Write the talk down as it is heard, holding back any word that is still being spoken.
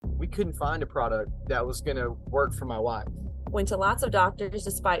couldn't find a product that was going to work for my wife. Went to lots of doctors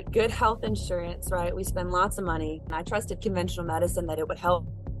despite good health insurance, right? We spend lots of money. I trusted conventional medicine that it would help.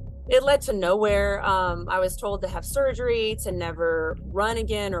 It led to nowhere. I was told to have surgery, to never run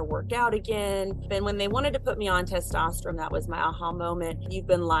again or work out again. And when they wanted to put me on testosterone, that was my aha moment. You've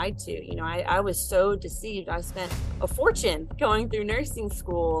been lied to. I was so deceived. I spent a fortune going through nursing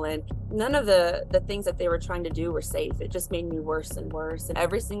school, and none of the things that they were trying to do were safe. It just made me worse and worse. And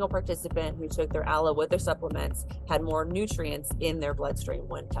every single participant who took their aloe with their supplements had more nutrients in their bloodstream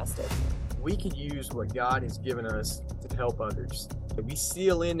when tested. We could use what God has given us to help others. We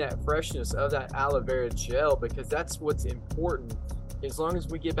seal in that freshness of that aloe vera gel, because that's what's important. As long as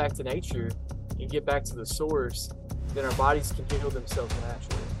we get back to nature and get back to the source, then our bodies can heal themselves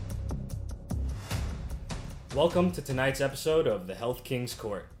naturally. Welcome to tonight's episode of The Health King's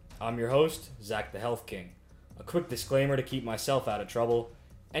Court. I'm your host, Zach the Health King. A quick disclaimer to keep myself out of trouble.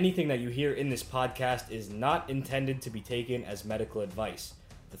 Anything that you hear in this podcast is not intended to be taken as medical advice.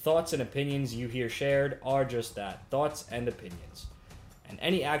 The thoughts and opinions you hear shared are just that, thoughts and opinions. And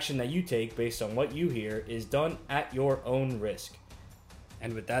any action that you take based on what you hear is done at your own risk.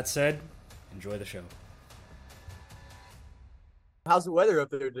 And with that said, enjoy the show. How's the weather up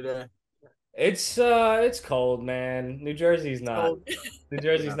there today? It's cold, man. New Jersey's not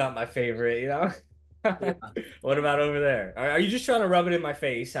not my favorite, Yeah. What about over there? Are you just trying to rub it in my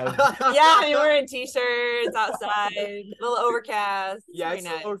face? Yeah, I'm wearing t-shirts outside, a little overcast. Yeah, it's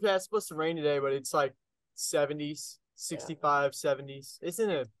nice. overcast. It's supposed to rain today, but it's like 70s, 65, 70s. It's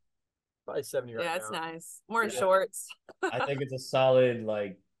in a probably 70 right now. Yeah, it's nice. I'm wearing shorts. I think it's a solid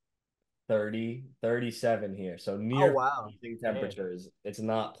like 30, 37 here. So near wow. freezing temperatures. Man. It's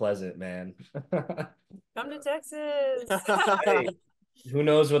not pleasant, man. Come to Texas. Hey, who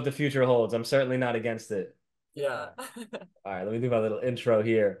knows what the future holds? I'm certainly not against it. Yeah. All right, let me do my little intro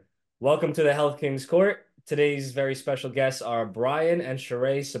here. Welcome to the Health King's Court. Today's very special guests are Brian and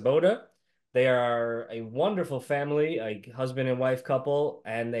Sheree Sabota. They are a wonderful family, a husband and wife couple,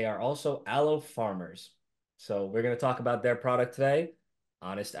 and they are also aloe farmers. So we're going to talk about their product today,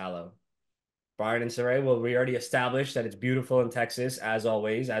 Honest Aloe. Brian and Sheree, well, we already established that it's beautiful in Texas, as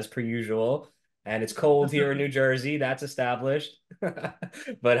always, as per usual. And it's cold here in New Jersey. That's established.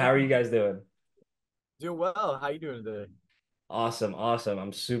 But how are you guys doing? Doing well. How you doing today? Awesome.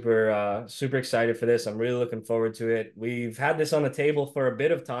 I'm super excited for this. I'm really looking forward to it. We've had this on the table for a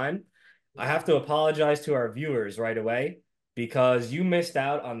bit of time. I have to apologize to our viewers right away because you missed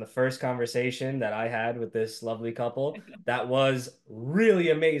out on the first conversation that I had with this lovely couple. That was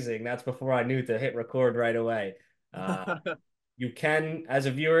really amazing. That's before I knew to hit record right away. You can, as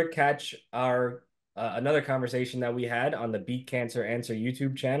a viewer, catch our another conversation that we had on the Beat Cancer Answer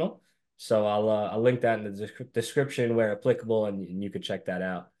YouTube channel. So I'll link that in the description where applicable, and you could check that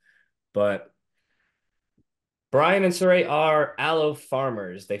out. But Brian and Sheree are aloe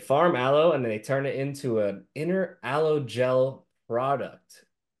farmers. They farm aloe and then they turn it into an inner aloe gel product.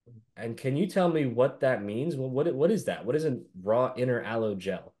 And can you tell me what that means? Well, what is that? What is a raw inner aloe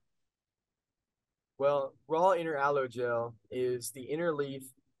gel? Well, raw inner aloe gel is the inner leaf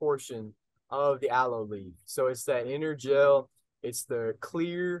portion of the aloe leaf. So it's that inner gel. It's the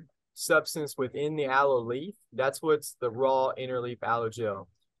clear substance within the aloe leaf. That's what's the raw inner leaf aloe gel.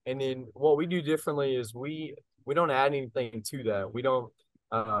 And then what we do differently is we don't add anything to that. We don't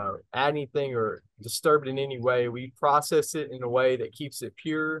add anything or disturb it in any way. We process it in a way that keeps it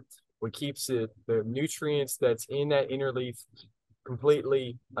pure. We keeps it the nutrients that's in that inner leaf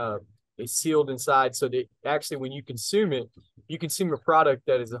completely it's sealed inside, so that actually when you consume it, you consume a product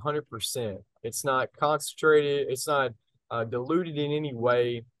that is 100%. It's not concentrated. It's not diluted in any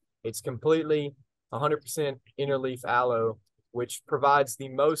way. It's completely 100% inner leaf aloe, which provides the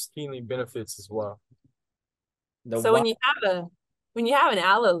most healing benefits as well. So when you have an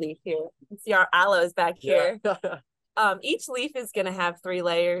aloe leaf here, you see our aloes back here. Each leaf is going to have 3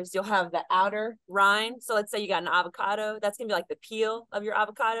 layers. You'll have the outer rind. So let's say you got an avocado. That's going to be like the peel of your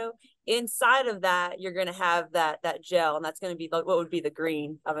avocado. Inside of that, you're going to have that gel, and that's going to be what would be the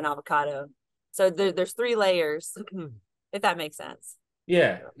green of an avocado. So there's 3 layers, if that makes sense.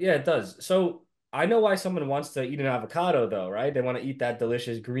 Yeah, it does. So I know why someone wants to eat an avocado, though, right? They want to eat that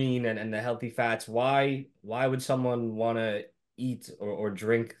delicious green and the healthy fats. Why would someone want to eat or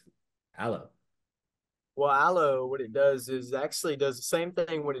drink aloe? Well, aloe, what it does is actually does the same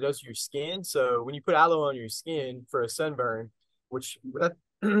thing what it does to your skin. So when you put aloe on your skin for a sunburn, which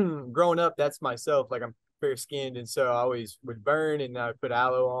growing up, that's myself, like I'm fair skinned. And so I always would burn and I would put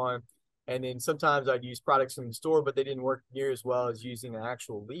aloe on. And then sometimes I'd use products from the store, but they didn't work near as well as using an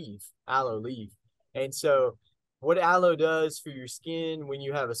actual leaf, aloe leaf. And so what aloe does for your skin when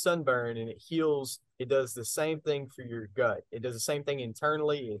you have a sunburn and it heals, it does the same thing for your gut. It does the same thing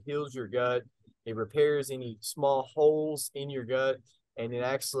internally. It heals your gut. It repairs any small holes in your gut, and it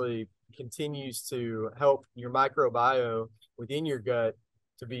actually continues to help your microbiome within your gut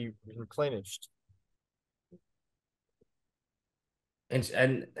to be replenished.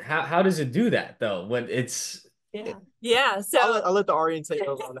 And how does it do that though? When it's Yeah. So I'll let the RN take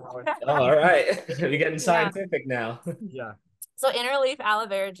over on that one. oh, all right. We're getting yeah. scientific now. Yeah. So interleaf aloe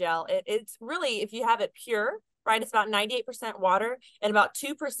vera gel, it's really, if you have it pure, right, it's about 98% water and about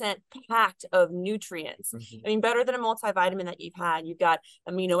 2% packed of nutrients. I mean, better than a multivitamin that you've had. You've got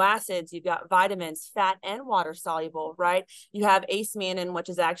amino acids, you've got vitamins, fat and water soluble, right? You have ace-mannan, which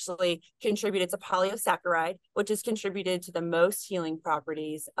is actually contributed to polysaccharide, which is contributed to the most healing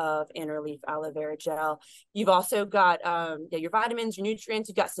properties of interleaf aloe vera gel. You've also got your vitamins, your nutrients,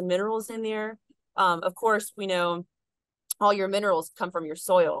 you've got some minerals in there. Of course, we know all your minerals come from your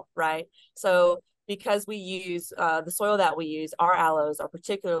soil, right? So because we use the soil that we use, our aloes are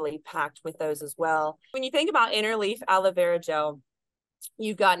particularly packed with those as well. When you think about interleaf aloe vera gel,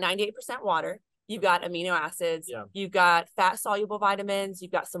 you've got 98% water, you've got amino acids, you've got fat soluble vitamins,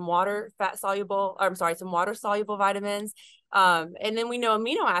 you've got some water soluble vitamins. And then we know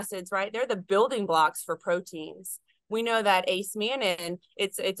amino acids, right? They're the building blocks for proteins. We know that ace-mannan,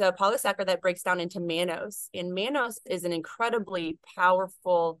 it's a polysaccharide that breaks down into mannose. And mannose is an incredibly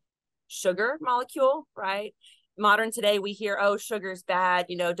powerful sugar molecule, right? Modern today, we hear, oh, sugar's bad,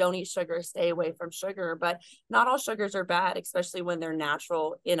 don't eat sugar, stay away from sugar. But not all sugars are bad, especially when they're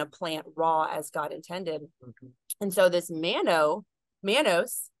natural in a plant raw as God intended. And so this mannose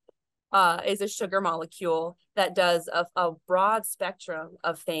is a sugar molecule that does a broad spectrum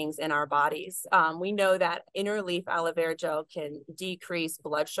of things in our bodies. We know that interleaf aloe vera gel can decrease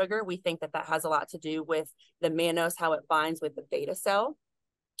blood sugar. We think that has a lot to do with the mannose, how it binds with the beta cell.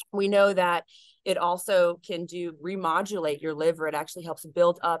 We know that it also can remodulate your liver. It actually helps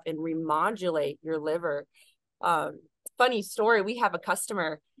build up and remodulate your liver. Funny story, we have a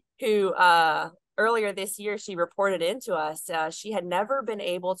customer who earlier this year, she reported into us, she had never been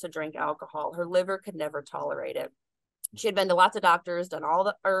able to drink alcohol. Her liver could never tolerate it. She had been to lots of doctors, done all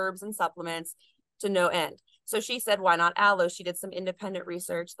the herbs and supplements to no end. So she said, why not aloe? She did some independent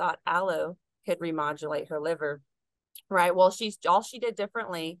research, thought aloe could remodulate her liver, right? Well, all she did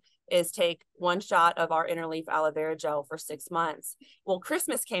differently is take one shot of our interleaf aloe vera gel for 6 months. Well,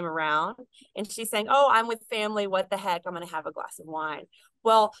 Christmas came around and she's saying, oh, I'm with family. What the heck? I'm going to have a glass of wine.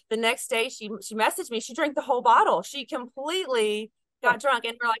 Well, the next day she messaged me. She drank the whole bottle. She completely got drunk.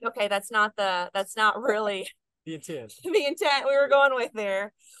 And we're like, okay, that's not really the intent we were going with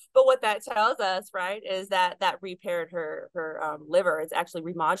there. But what that tells us, right, is that repaired her liver. It's actually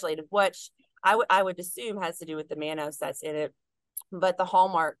remodulated, which I would assume has to do with the mannose that's in it. But the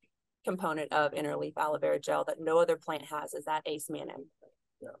hallmark component of interleaf aloe vera gel that no other plant has is that ace-mannan.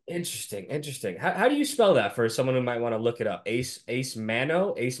 Interesting. How do you spell that for someone who might want to look it up?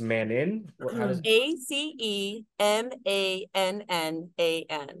 Ace-mannan? How does ACEMANNAN.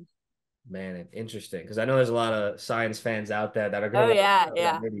 Mannan? Interesting, because I know there's a lot of science fans out there that are going to yeah.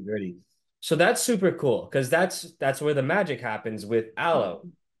 nitty gritty. So that's super cool because that's where the magic happens with aloe.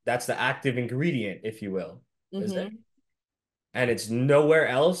 That's the active ingredient, if you will, is it? And it's nowhere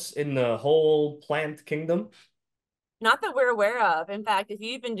else in the whole plant kingdom. Not that we're aware of. In fact, if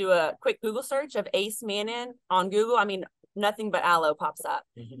you even do a quick Google search of ace-mannan on Google, I mean, nothing but aloe pops up.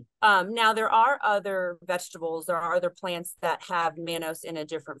 Now, there are other vegetables, there are other plants that have mannose in a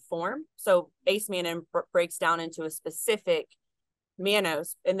different form. So ace-mannan breaks down into a specific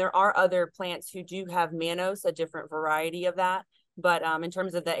mannose, and there are other plants who do have mannose, a different variety of that. But in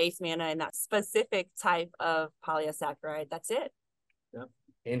terms of the ace-mannan and that specific type of polysaccharide, that's it. Yep.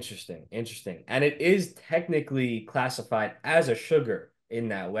 Interesting. And it is technically classified as a sugar in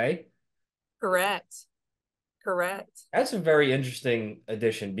that way. Correct. That's a very interesting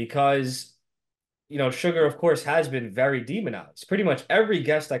addition because, sugar, of course, has been very demonized. Pretty much every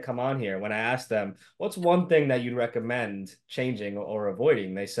guest I come on here, when I ask them, what's one thing that you'd recommend changing or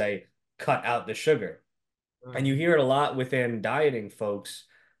avoiding? They say, cut out the sugar. And you hear it a lot within dieting folks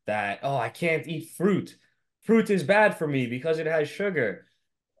that, oh, I can't eat fruit. Fruit is bad for me because it has sugar.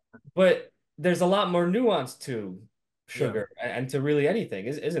 But there's a lot more nuance to sugar and to really anything,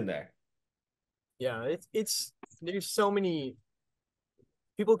 isn't there? Yeah, it's there's so many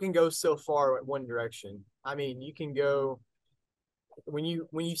people can go so far in one direction. I mean, you can go when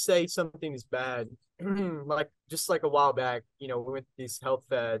you say something is bad, like just like a while back, we went these health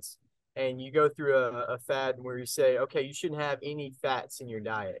fads, and you go through a fad where you say, okay, you shouldn't have any fats in your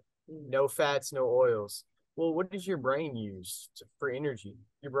diet, no fats, no oils. well, what does your brain use for energy?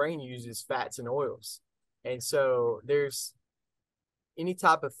 Your brain uses fats and oils. And so there's any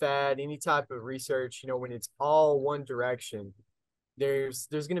type of fad, any type of research, when it's all one direction, there's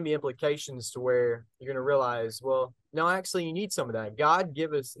going to be implications to where you're going to realize, well, no, actually you need some of that.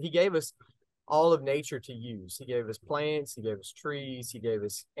 He gave us all of nature to use. He gave us plants, he gave us trees, he gave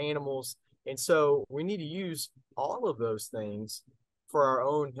us animals. And so we need to use all of those things for our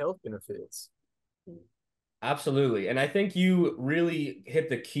own health benefits. Absolutely. And I think you really hit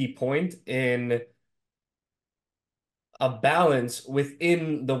the key point in a balance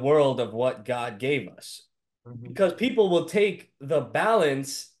within the world of what God gave us. Because people will take the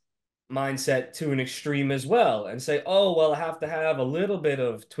balance mindset to an extreme as well and say, oh, well, I have to have a little bit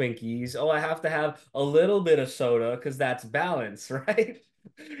of Twinkies. Oh, I have to have a little bit of soda because that's balance, right?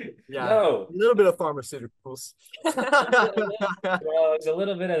 Yeah, No. a little bit of pharmaceuticals. Drugs, a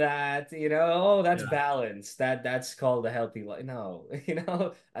little bit of that, oh, that's Yeah, balance. That's called a healthy life. No,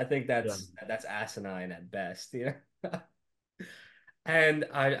 I think yeah. that's asinine at best, And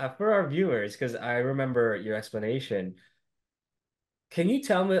for our viewers, because I remember your explanation, can you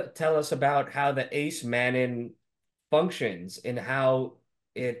tell us about how the ACE mannan functions and how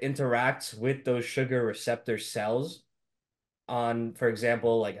it interacts with those sugar receptor cells on, for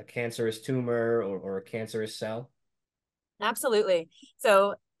example, like a cancerous tumor or a cancerous cell? Absolutely.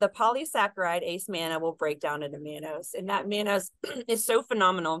 So the polysaccharide ACE manna will break down into mannose, and that mannose is so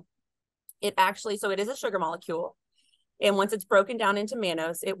phenomenal. So it is a sugar molecule. And once it's broken down into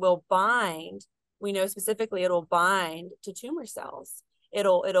mannose, it will bind. We know specifically it'll bind to tumor cells.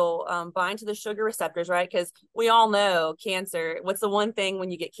 It'll bind to the sugar receptors, right? Because we all know cancer. What's the one thing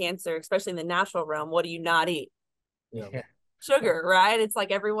when you get cancer, especially in the natural realm? What do you not eat? Yeah. Sugar, right? It's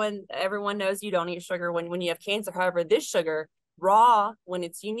like everyone knows you don't eat sugar when you have cancer. However, this sugar, raw, when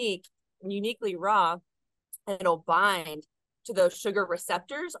it's uniquely raw, it'll bind to those sugar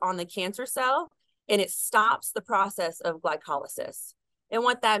receptors on the cancer cell, and it stops the process of glycolysis. And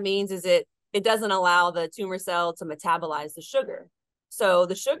what that means is it doesn't allow the tumor cell to metabolize the sugar. So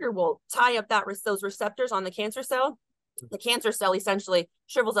the sugar will tie up those receptors on the cancer cell. The cancer cell essentially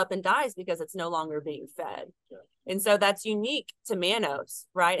shrivels up and dies because it's no longer being fed. Yeah. And so that's unique to mannose,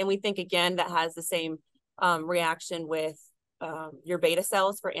 right? And we think, again, that has the same reaction with your beta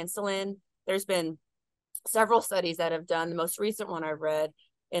cells for insulin. There's been several studies that have done. The most recent one I've read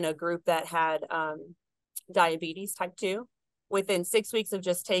in a group that had diabetes type 2. Within 6 weeks of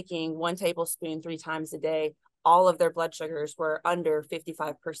just taking 1 tablespoon 3 times a day, all of their blood sugars were under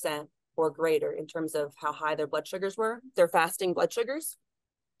 55% or greater in terms of how high their blood sugars were, their fasting blood sugars.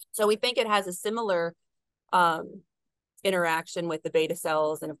 So we think it has a similar interaction with the beta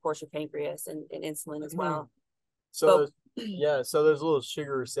cells and, of course, your pancreas and insulin as well. So those little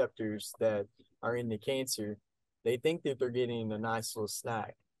sugar receptors that are in the cancer, they think that they're getting a nice little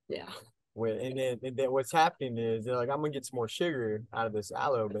snack. Yeah. And then what's happening is they're like, I'm gonna get some more sugar out of this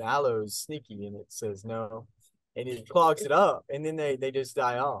aloe, but aloe is sneaky and it says no, and it clogs it up, and then they just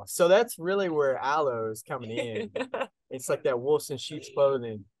die off. So that's really where aloe is coming in. It's like that wolves in sheep's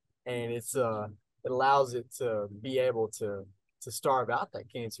clothing, and it allows it to be able to starve out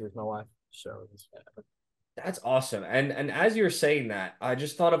that cancer, as my wife shows. That's awesome. And as you're saying that, I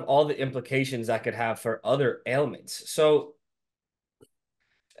just thought of all the implications that could have for other ailments. So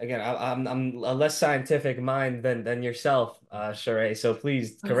again, I'm a less scientific mind than yourself, Sheree. So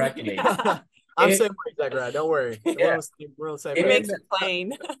please correct me. I'm saying Zach, right? Don't worry. Yeah. We're on the same It page. makes it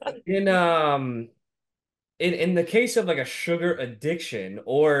plain. In the case of like a sugar addiction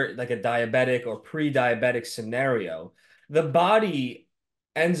or like a diabetic or pre-diabetic scenario, the body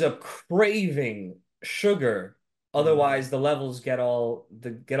ends up craving sugar. Otherwise, the levels get all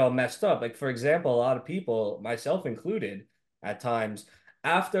messed up. Like for example, a lot of people, myself included, at times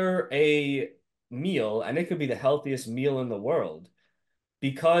after a meal, and it could be the healthiest meal in the world,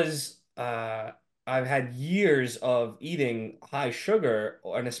 because I've had years of eating high sugar,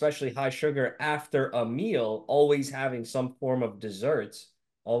 and especially high sugar after a meal, always having some form of desserts,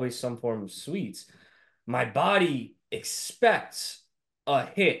 always some form of sweets. My body expects a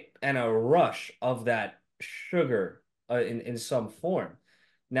hit and a rush of that sugar in some form.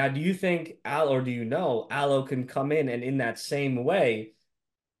 Now, do you think aloe, or do you know aloe can come in and in that same way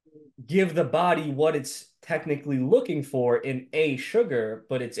give the body what it's technically looking for in a sugar,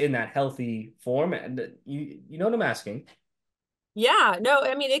 but it's in that healthy form? And you know what I'm asking? Yeah, no,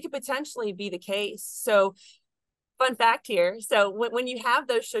 I mean, it could potentially be the case. So fun fact here. So when you have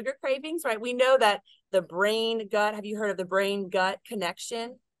those sugar cravings, right, we know that the brain gut, have you heard of the brain gut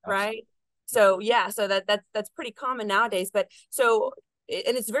connection? Right. Absolutely. So yeah, so that's pretty common nowadays. But so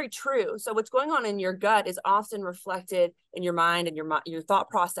and it's very true. So what's going on in your gut is often reflected in your mind and your thought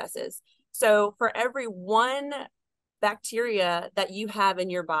processes. So for every one bacteria that you have in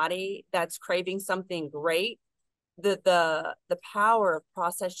your body that's craving something great, the power of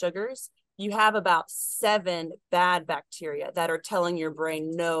processed sugars, you have about 7 bad bacteria that are telling your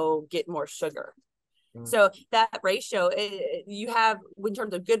brain, no, get more sugar. So that ratio you have in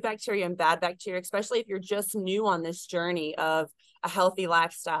terms of good bacteria and bad bacteria, especially if you're just new on this journey of a healthy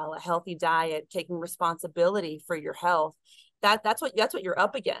lifestyle, a healthy diet, taking responsibility for your health. That's what you're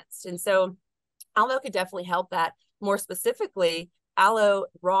up against. And so aloe could definitely help that. More specifically, raw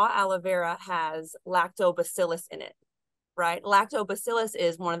aloe vera has lactobacillus in it, right? Lactobacillus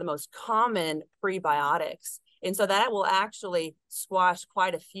is one of the most common prebiotics. And so that will actually squash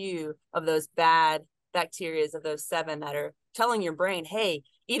quite a few of those bad bacteria of those 7 that are telling your brain, hey,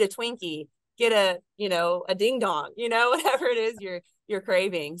 eat a Twinkie, get a ding dong, whatever it is you're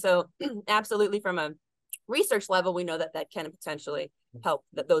craving. So absolutely, from a research level, we know that can potentially help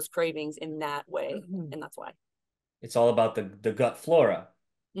those cravings in that way. And that's why. It's all about the gut flora.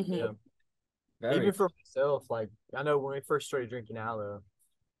 Mm-hmm. Yeah. Very Even for myself, like I know when we first started drinking aloe,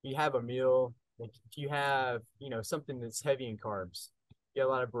 you have a meal, like if you have, something that's heavy in carbs, you get a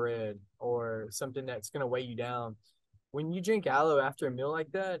lot of bread or something that's going to weigh you down. When you drink aloe after a meal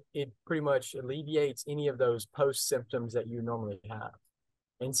like that, it pretty much alleviates any of those post symptoms that you normally have.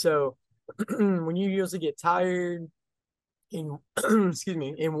 And so when you usually get tired and excuse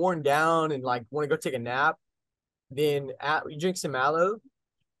me, and worn down and like want to go take a nap, then you drink some aloe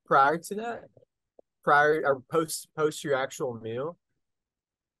prior to that, prior or post your actual meal,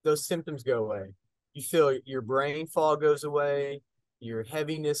 those symptoms go away. You feel your brain fog goes away, your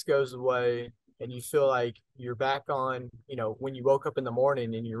heaviness goes away, and you feel like you're back on, when you woke up in the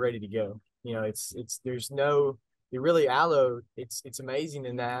morning and you're ready to go. There's no, it really aloe, it's amazing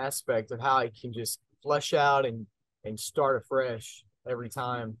in that aspect of how it can just flush out and start afresh every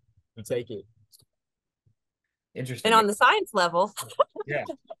time you take it. interesting. And on the science level, Yeah.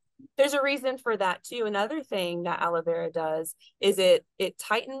 there's a reason for that too. Another thing that aloe vera does is it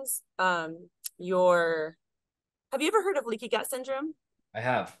tightens your. Have you ever heard of leaky gut syndrome? I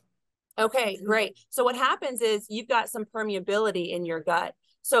have. Okay, great. So what happens is you've got some permeability in your gut.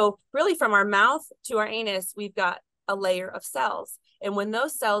 So really, from our mouth to our anus, we've got a layer of cells. And when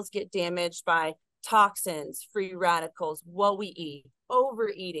those cells get damaged by toxins, free radicals, what we eat,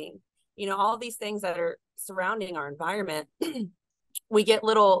 overeating, all these things that are surrounding our environment, we get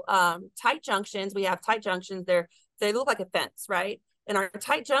little tight junctions. We have tight junctions. They look like a fence, right? And our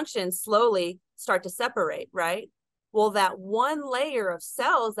tight junctions slowly start to separate, right? Well, that one layer of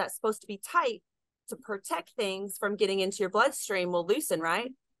cells that's supposed to be tight to protect things from getting into your bloodstream will loosen,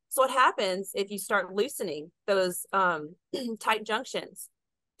 right? So what happens if you start loosening those tight junctions?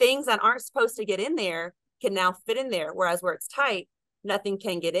 Things that aren't supposed to get in there can now fit in there, whereas where it's tight, nothing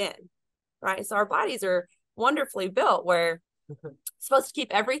can get in, right? So our bodies are wonderfully built where supposed to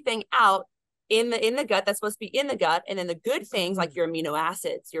keep everything out in the gut that's supposed to be in the gut, and then the good things like your amino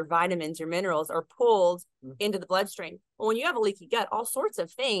acids, your vitamins, your minerals are pulled into the bloodstream. Well, when you have a leaky gut, all sorts of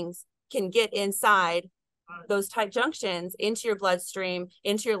things can get inside those tight junctions into your bloodstream,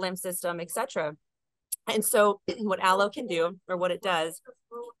 into your lymph system, etc. And so what aloe can do, or what it does,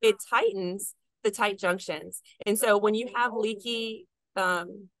 it tightens the tight junctions. And so when you have leaky,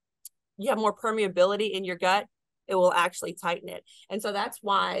 you have more permeability in your gut, it will actually tighten it. And so that's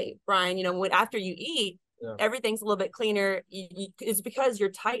why, Brian, after you eat, everything's a little bit cleaner. It's because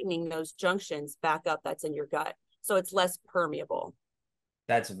you're tightening those junctions back up that's in your gut. So it's less permeable.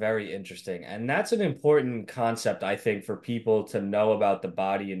 That's very interesting. And that's an important concept, I think, for people to know about the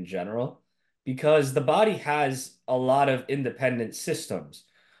body in general, because the body has a lot of independent systems.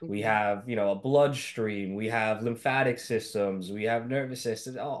 We have, a bloodstream, we have lymphatic systems, we have nervous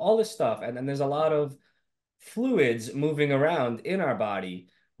systems, all this stuff. And there's a lot of fluids moving around in our body,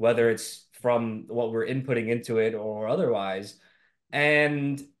 whether it's from what we're inputting into it or otherwise.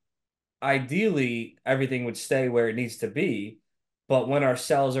 And ideally, everything would stay where it needs to be. But when our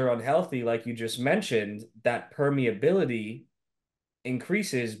cells are unhealthy, like you just mentioned, that permeability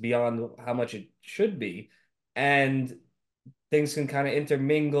increases beyond how much it should be. And things can kind of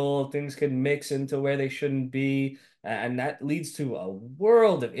intermingle, things can mix into where they shouldn't be. And that leads to a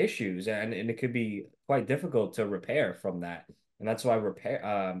world of issues. And it could be quite difficult to repair from that. And that's why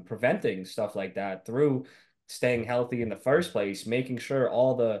preventing stuff like that through staying healthy in the first place, making sure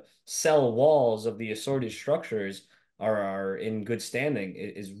all the cell walls of the assorted structures are in good standing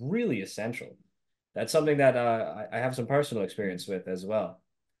is really essential. That's something that I have some personal experience with as well.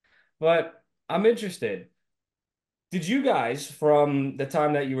 But I'm interested. Did you guys, from the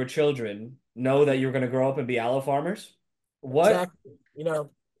time that you were children, know that you were going to grow up and be aloe farmers? What? Exactly.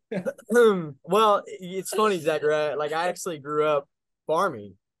 Well, it's funny, Zach, right? Like I actually grew up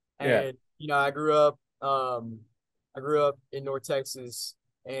farming, Yeah. and I grew up in North Texas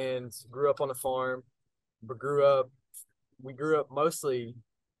and grew up on a farm, but we grew up mostly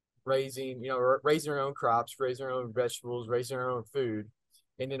raising our own crops, raising our own vegetables, raising our own food,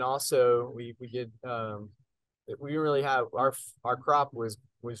 and then also we did we didn't really have our crop was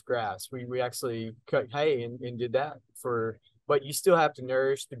grass. We actually cut hay and did that for, but you still have to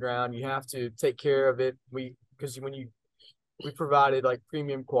nourish the ground. You have to take care of it. Because we provided like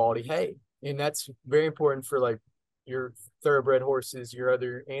premium quality hay, and that's very important for like your thoroughbred horses, your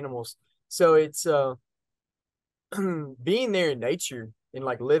other animals. So it's being there in nature and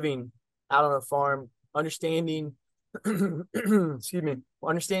like living out on a farm, understanding excuse me,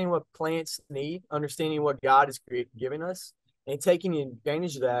 understanding what plants need, understanding what God is giving us, and taking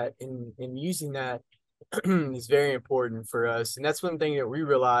advantage of that and using that is very important for us. And that's one thing that we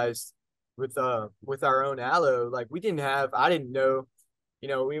realized with our own aloe. Like I didn't know,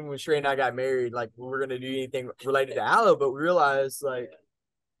 even when Sheree and I got married, like we were gonna do anything related to aloe, but we realized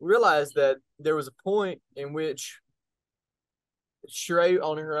that there was a point in which Sheree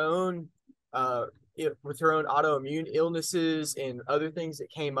on her own, with her own autoimmune illnesses and other things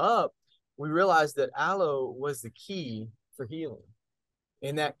that came up, we realized that aloe was the key for healing.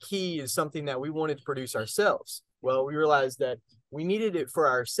 And that key is something that we wanted to produce ourselves. Well, we realized that we needed it for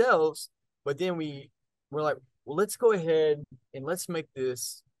ourselves, but then we're like, well, let's go ahead and let's make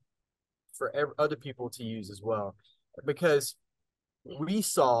this for other people to use as well. Because we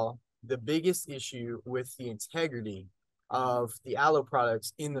saw the biggest issue with the integrity of the aloe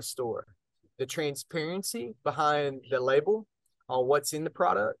products in the store, the transparency behind the label on what's in the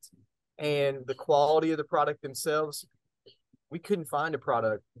product and the quality of the product themselves. We couldn't find a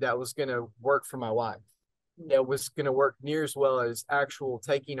product that was going to work for my wife, that was going to work near as well as actual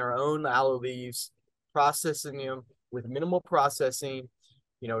taking our own aloe leaves, processing them with minimal processing,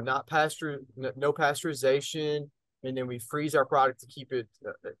 not no pasteurization, and then we freeze our product to keep it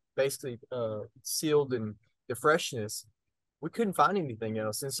basically sealed and the freshness. We couldn't find anything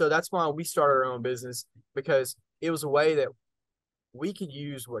else, and so that's why we started our own business, because it was a way that we could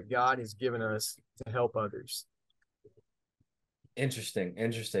use what God has given us to help others. Interesting,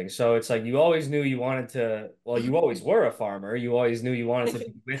 interesting. So it's like you always knew you wanted to, well, you always were a farmer. You always knew you wanted to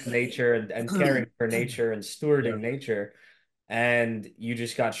be with nature and caring for nature and Yeah. stewarding nature. And you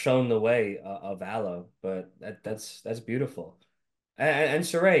just got shown the way of aloe. But that's beautiful. And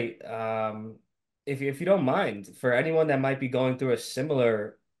Saray, if you don't mind, for anyone that might be going through a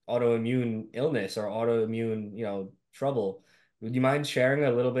similar autoimmune illness or autoimmune, trouble, would you mind sharing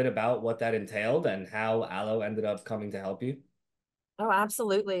a little bit about what that entailed and how aloe ended up coming to help you? Oh,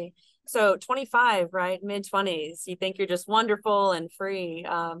 absolutely. So 25, right? Mid 20s. You think you're just wonderful and free.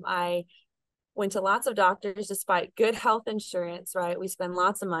 I went to lots of doctors despite good health insurance, right? We spend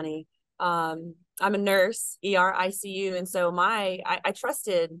lots of money. I'm a nurse, ER, ICU. And so I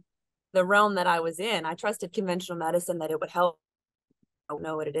trusted the realm that I was in. I trusted conventional medicine that it would help. I don't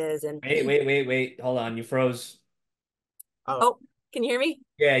know what it is. And Wait. Hold on. You froze. Oh, oh, can you hear me?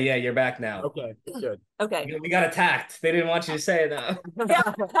 Yeah, you're back now. okay, good. Okay. We got attacked. They didn't want you to say it though.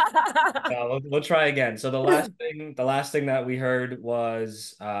 Yeah. We'll try again. So the last thing that we heard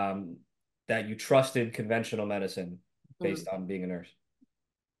was that you trusted conventional medicine based on being a nurse.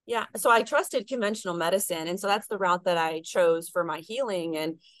 Yeah. So I trusted conventional medicine. And so that's the route that I chose for my healing.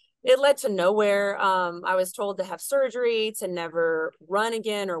 And it led to nowhere. I was told to have surgery, to never run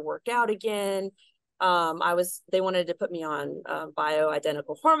again or work out again. They wanted to put me on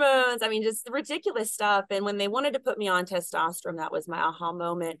bioidentical hormones. I mean, just ridiculous stuff. And when they wanted to put me on testosterone, that was my aha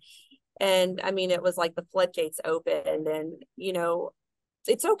moment. And I mean, it was like the floodgates opened, and,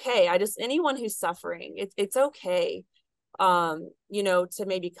 it's okay. Anyone who's suffering, it's okay. To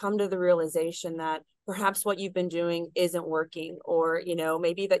maybe come to the realization that perhaps what you've been doing isn't working, or,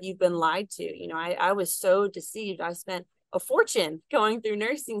 maybe that you've been lied to. I was so deceived. I spent a fortune going through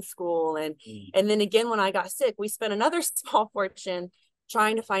nursing school. And then again, when I got sick, we spent another small fortune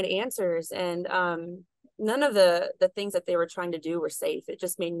trying to find answers. And, none of the things that they were trying to do were safe. It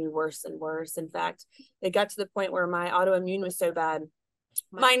just made me worse and worse. In fact, it got to the point where my autoimmune was so bad,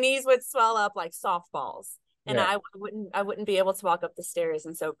 my knees would swell up like softballs, and Yeah. I wouldn't be able to walk up the stairs,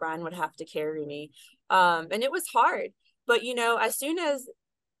 and so Brian would have to carry me. And it was hard, but as soon as,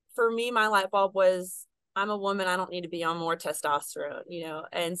 for me, my light bulb was, I'm a woman, I don't need to be on more testosterone.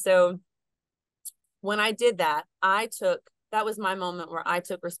 And so when I did that, I took that was my moment where I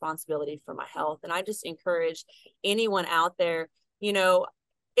took responsibility for my health. And I just encourage anyone out there, you know,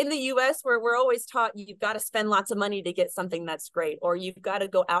 in the US, where we're always taught you've got to spend lots of money to get something that's great, or you've got to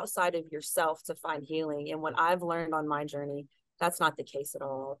go outside of yourself to find healing. And what I've learned on my journey, that's not the case at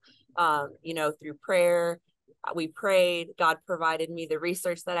all. You know, through prayer, we prayed, God provided me the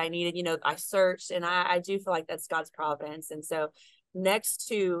research that I needed. You know, I searched, and I do feel like that's God's providence. And so next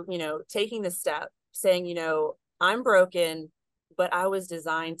to, you know, taking the step, saying, you know, I'm broken, but I was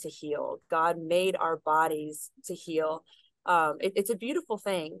designed to heal. God made our bodies to heal. It's a beautiful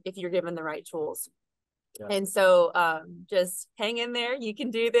thing if you're given the right tools. Yeah. And so just hang in there. You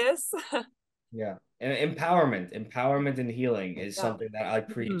can do this. Yeah. And empowerment and healing is something that I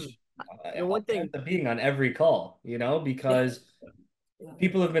preach. And one thing, being on every call, you know, because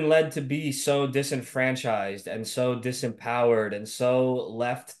people have been led to be so disenfranchised and so disempowered and so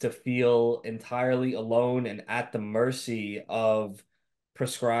left to feel entirely alone and at the mercy of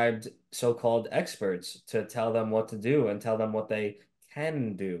prescribed so-called experts to tell them what to do and tell them what they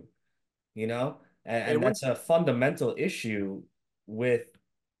can do, you know? And that's a fundamental issue with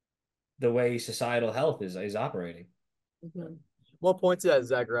the way societal health is operating. Mm-hmm. One point to that,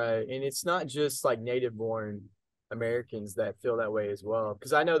 Zachariah, and it's not just like native born Americans that feel that way as well.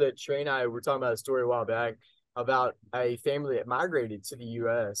 Because I know that Trey and I were talking about a story a while back about a family that migrated to the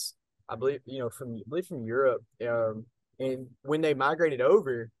US. I believe, you know, from Europe. And when they migrated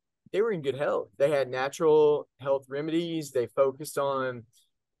over, they were in good health. They had natural health remedies. They focused on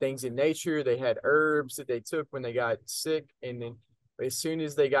things in nature. They had herbs that they took when they got sick. And then as soon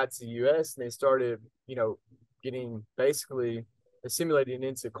as they got to the US and they started, you know, getting basically assimilated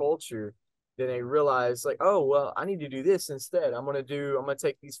into culture, then they realized like, oh, well, I need to do this instead. I'm going to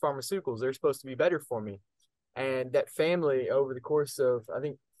take these pharmaceuticals. They're supposed to be better for me. And that family over the course of, I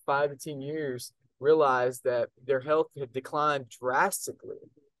think, 5 to 10 years realized that their health had declined drastically.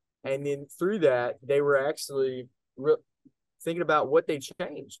 And then through that, they were actually thinking about what they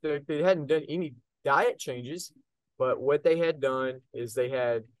changed. They hadn't done any diet changes, but what they had done is they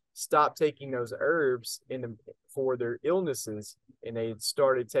had stopped taking those herbs for their illnesses, and they had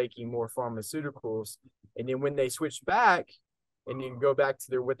started taking more pharmaceuticals. And then when they switched back and then go back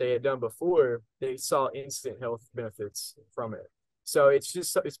to what they had done before, they saw instant health benefits from it. So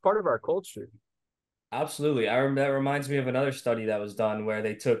it's part of our culture. Absolutely. That reminds me of another study that was done where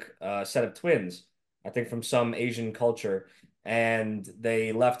they took a set of twins, I think from some Asian culture, and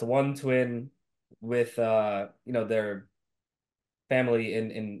they left one twin with you know, their family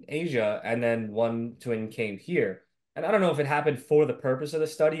in Asia, and then one twin came here. And I don't know if it happened for the purpose of the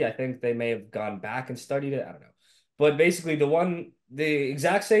study. I think they may have gone back and studied it. I don't know. But basically the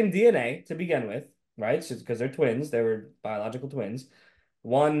exact same DNA to begin with, right? So because they're twins, they were biological twins.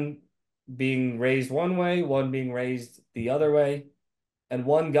 One being raised one way, one being raised the other way, and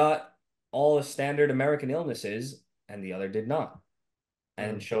one got all the standard American illnesses and the other did not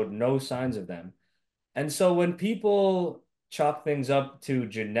and showed no signs of them. And so when people chalk things up to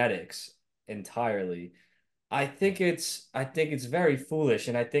genetics entirely, I think it's very foolish,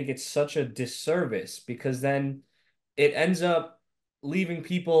 and I think it's such a disservice because then it ends up leaving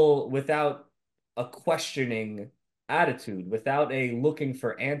people without a questioning attitude, without a looking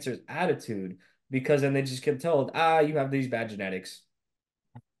for answers attitude, because then they just get told, you have these bad genetics.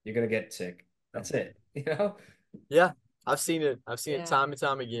 You're gonna get sick. That's it. You know? Yeah, I've seen it. I've seen it time and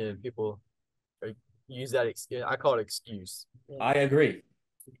time again. People use that excuse. I call it excuse. I agree.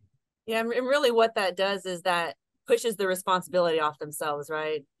 Yeah, and really what that does is that pushes the responsibility off themselves,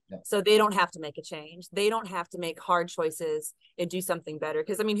 right? Yeah. So they don't have to make a change. They don't have to make hard choices and do something better.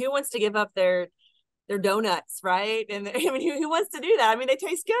 Because I mean, who wants to give up their donuts, right? And I mean, who wants to do that? I mean, they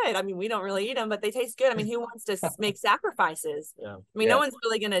taste good. I mean, we don't really eat them, but they taste good. I mean, who wants to make sacrifices? Yeah. I mean, no one's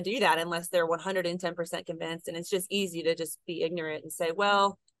really going to do that unless they're 110% convinced. And it's just easy to just be ignorant and say,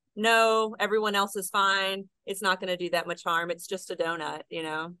 well, no, everyone else is fine. It's not going to do that much harm. It's just a donut, you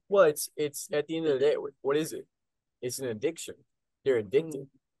know? Well, it's at the end of the day, what is it? It's an addiction. They're addicted.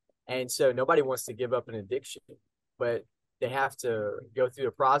 And so nobody wants to give up an addiction, but they have to go through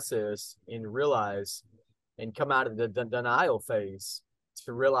the process and realize and come out of the denial phase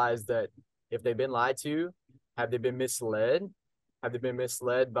to realize that if they've been lied to, have they been misled? Have they been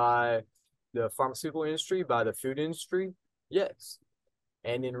misled by the pharmaceutical industry, by the food industry? Yes.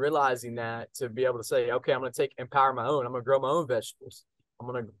 And then realizing that to be able to say, okay, I'm going to empower my own. I'm going to grow my own vegetables. I'm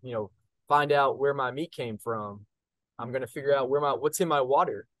going to, find out where my meat came from. I'm going to figure out what's in my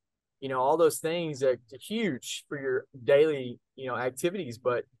water. All those things are huge for your daily, activities.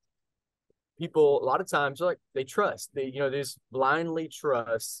 But people, a lot of times, they trust. They just blindly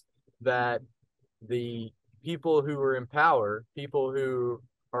trust that the people who are in power, people who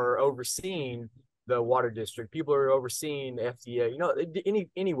are overseeing the water district, people who are overseeing the FDA,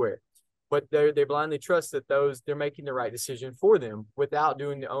 anywhere. But they blindly trust that they're making the right decision for them without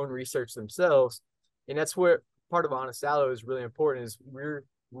doing their own research themselves. And that's where part of Honest Aloe is really important is we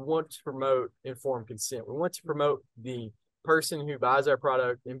want to promote informed consent. We want to promote the person who buys our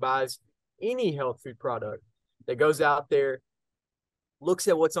product and buys any health food product that goes out there, looks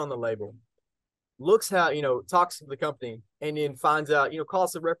at what's on the label, looks how, talks to the company, and then finds out,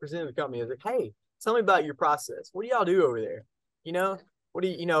 calls the representative of the company. Is like, hey, tell me about your process. What do y'all do over there? What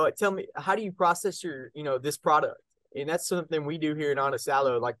do tell me, how do you process your, this product? And that's something we do here in Honest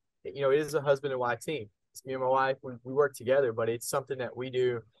Aloe. Like, it is a husband and wife team. It's me and my wife. We work together, but it's something that we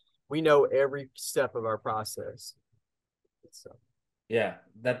do. We know every step of our process. So. Yeah,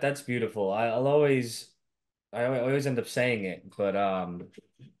 that's beautiful. I always end up saying it, but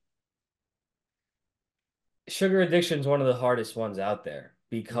sugar addiction is one of the hardest ones out there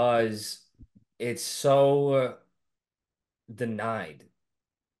because it's so denied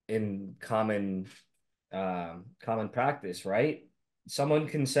in common practice, right? Someone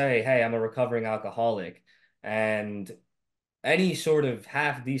can say, "Hey, I'm a recovering alcoholic," and any sort of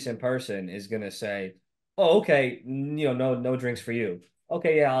half decent person is gonna say, "Oh, okay, no drinks for you.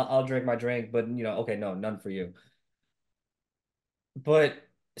 Okay, yeah, I'll drink my drink, but okay, no, none for you." But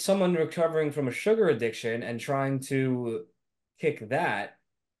someone recovering from a sugar addiction and trying to kick that,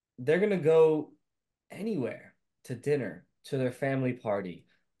 they're gonna go anywhere, to dinner, to their family party,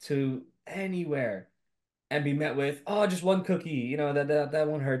 to anywhere, and be met with, "Oh, just one cookie, that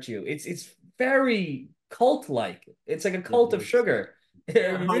won't hurt you." It's very cult-like. It's like a cult of sugar. It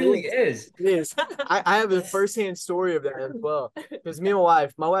Yeah, really is. it is. I have a firsthand story of that as well. Because my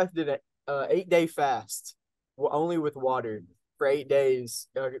wife did a 8-day fast, only with water for 8 days.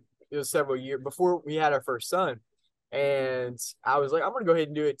 It was several years before we had our first son, and I was like, I'm gonna go ahead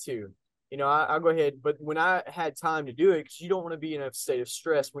and do it too. I'll go ahead. But when I had time to do it, because you don't want to be in a state of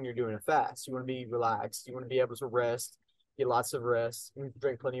stress when you're doing a fast, you want to be relaxed. You want to be able to rest, get lots of rest, and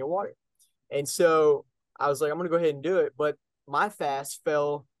drink plenty of water. And so I was like, I'm gonna go ahead and do it. But my fast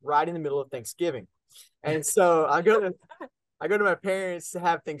fell right in the middle of Thanksgiving. And so I go to my parents to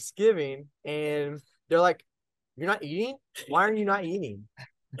have Thanksgiving, and they're like, "You're not eating? Why are you not eating?"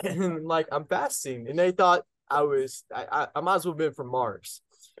 And like, I'm fasting. And they thought I might as well have been from Mars,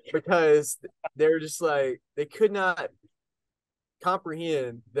 because they're just like, they could not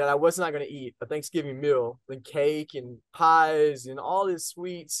comprehend that I was not going to eat a Thanksgiving meal and cake and pies and all these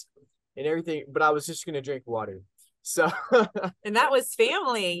sweets and everything, but I was just going to drink water. So And that was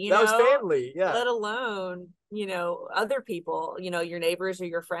family, that was family, yeah. let alone, other people, your neighbors or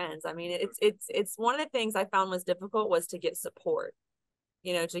your friends. I mean, it's one of the things I found was difficult was to get support,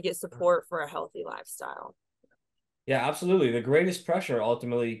 for a healthy lifestyle. Yeah, absolutely. The greatest pressure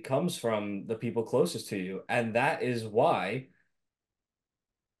ultimately comes from the people closest to you, and that is why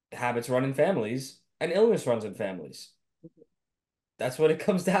habits run in families and illness runs in families. That's what it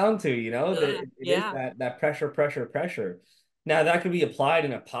comes down to, that it is Yeah. that pressure, pressure, pressure. Now that could be applied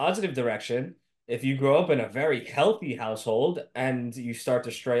in a positive direction. If you grow up in a very healthy household and you start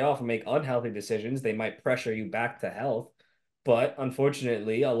to stray off and make unhealthy decisions, they might pressure you back to health. But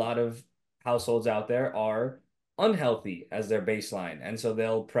unfortunately, a lot of households out there are unhealthy as their baseline. And so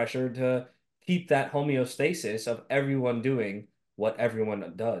they'll pressure to keep that homeostasis of everyone doing what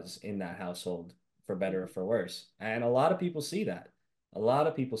everyone does in that household, for better or for worse. And a lot of people see that. A lot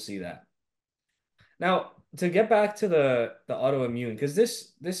of people see that. Now, to get back to the autoimmune, because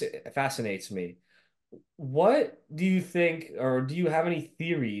this fascinates me. What do you think, or do you have any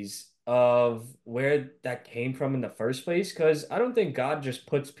theories of where that came from in the first place? Because I don't think God just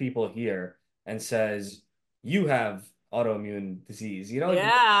puts people here and says, "You have autoimmune disease."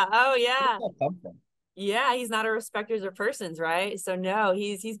 Yeah. Oh, Where yeah. did that come from? Yeah. He's not a respecter of persons, right? So no,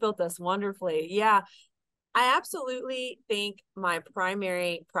 he's built us wonderfully. Yeah. I absolutely think my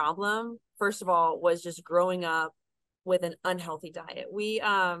primary problem, first of all, was just growing up with an unhealthy diet.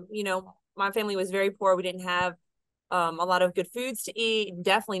 My family was very poor. We didn't have a lot of good foods to eat.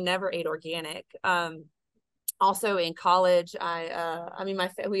 Definitely never ate organic. Also in college,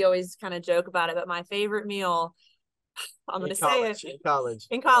 we always kind of joke about it, but my favorite meal, I'm going to say it,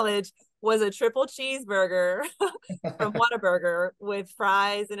 in college was a triple cheeseburger from Whataburger with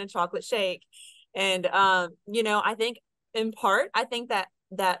fries and a chocolate shake. And I think in part, I think that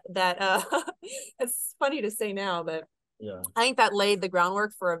it's funny to say now, but Yeah. I think that laid the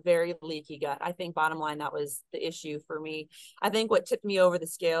groundwork for a very leaky gut. I think bottom line, that was the issue for me. I think what tipped me over the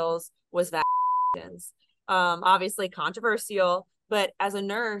scales was vaccines. Obviously controversial, But as a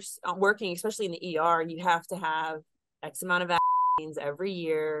nurse working, especially in the ER, you have to have X amount of vaccines every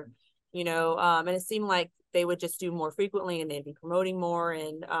year, and it seemed like they would just do more frequently and they'd be promoting more.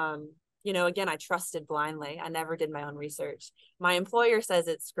 And, again, I trusted blindly. I never did my own research. My employer says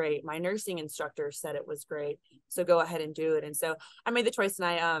it's great. My nursing instructor said it was great. So go ahead and do it. And so I made the choice, and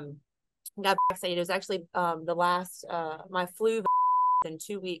I got vaccinated. It was actually the last, my flu in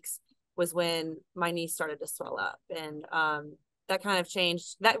 2 weeks was when my knee started to swell up. And that kind of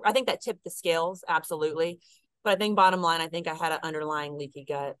changed that. I think that tipped the scales. Absolutely. But I think bottom line, I think I had an underlying leaky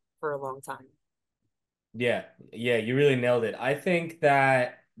gut for a long time. Yeah, yeah, you really nailed it. I think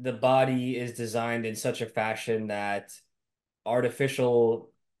that the body is designed in such a fashion that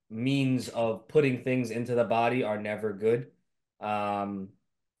artificial means of putting things into the body are never good. Um,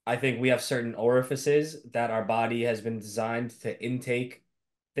 I think we have certain orifices that our body has been designed to intake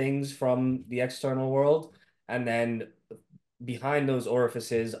things from the external world, and then behind those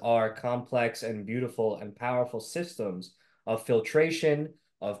orifices are complex and beautiful and powerful systems of filtration,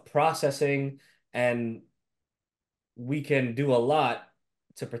 of processing, and we can do a lot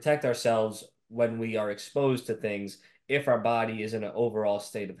to protect ourselves when we are exposed to things if our body is in an overall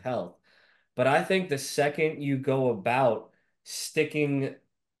state of health. But I think the second you go about sticking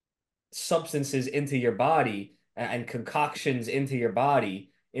substances into your body and concoctions into your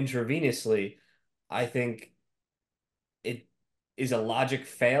body intravenously, I think it is a logic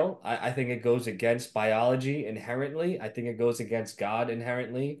fail. I think it goes against biology inherently. I think it goes against God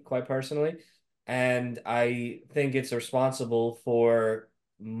inherently, quite personally. And I think it's responsible for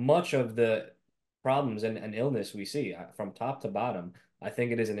much of the problems and illness we see from top to bottom. I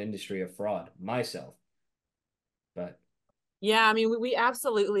think it is an industry of fraud myself. But Yeah, I mean, we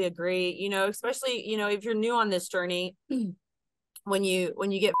absolutely agree, especially, if you're new on this journey, when you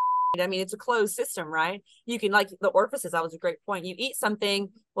get, I mean, it's a closed system, right? You can, like the orifices, that was a great point. You eat something,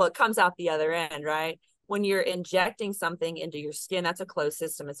 well, it comes out the other end, right? When you're injecting something into your skin, that's a closed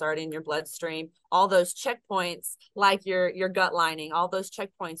system. It's already in your bloodstream. All those checkpoints, like your gut lining, all those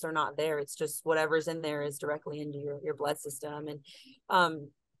checkpoints are not there. It's just whatever's in there is directly into your blood system. And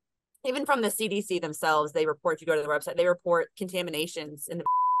even from the CDC themselves, they report, you go to the website, they report contaminations in the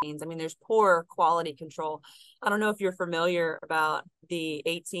vaccines. I mean, there's poor quality control. I don't know if you're familiar about the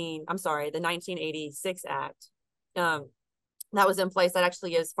 1986 Act that was in place that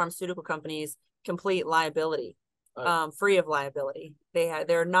actually gives pharmaceutical companies complete liability, free of liability.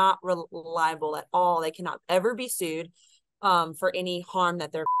 They're not liable at all. They cannot ever be sued for any harm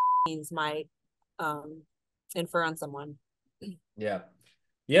that their vaccines might infer on someone. yeah.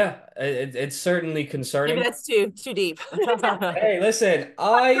 Yeah, it's certainly concerning. Maybe that's too deep. Hey, listen,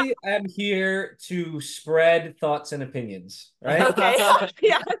 I am here to spread thoughts and opinions, right? Okay.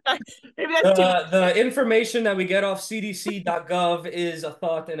 Yeah. Maybe that's too much. The information that we get off cdc.gov is a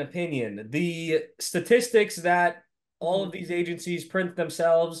thought and opinion. The statistics that all of these agencies print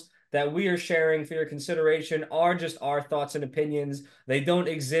themselves that we are sharing for your consideration are just our thoughts and opinions. They don't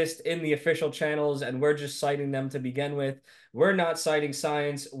exist in the official channels, and we're just citing them to begin with. We're not citing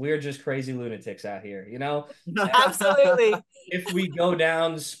science. We're just crazy lunatics out here, you know? Absolutely. If we go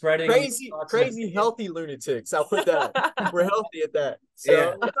down spreading crazy healthy lunatics. I'll put that. We're healthy at that. So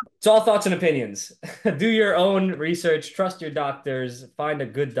yeah. It's all thoughts and opinions. Do your own research, trust your doctors, find a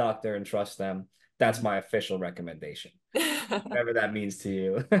good doctor and trust them. That's my official recommendation. Whatever that means to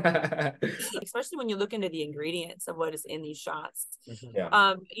you. Especially when you look into the ingredients of what is in these shots.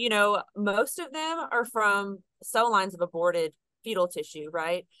 Yeah. Most of them are from cell lines of aborted fetal tissue,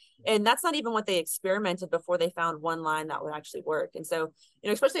 right? And that's not even what they experimented before they found one line that would actually work. And so,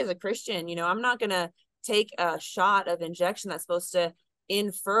 especially as a Christian, I'm not going to take a shot of injection that's supposed to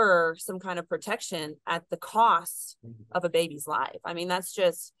infer some kind of protection at the cost of a baby's life. I mean, that's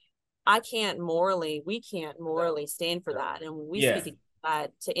just, we can't morally stand for that. And we speak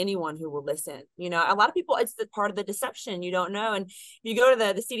that to anyone who will listen. A lot of people, it's the part of the deception, you don't know. And if you go to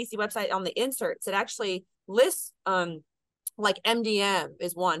the CDC website, on the inserts, it actually lists like MDM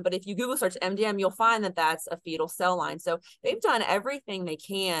is one, but if you Google search MDM, you'll find that that's a fetal cell line. So they've done everything they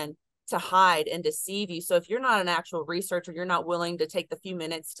can to hide and deceive you. So if you're not an actual researcher, you're not willing to take the few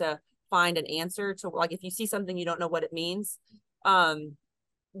minutes to find an answer to, like, if you see something you don't know what it means,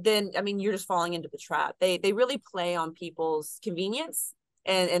 then, I mean, you're just falling into the trap. They really play on people's convenience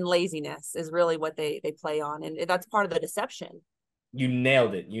and laziness is really what they play on. And that's part of the deception. You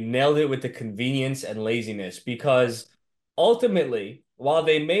nailed it. You nailed it with the convenience and laziness, because ultimately, while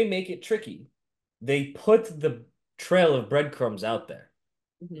they may make it tricky, they put the trail of breadcrumbs out there.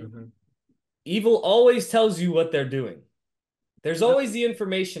 Mm-hmm. Evil always tells you what they're doing. There's always the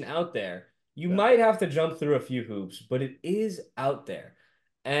information out there. You Yeah. might have to jump through a few hoops, but it is out there.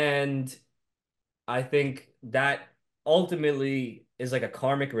 And I think that ultimately is like a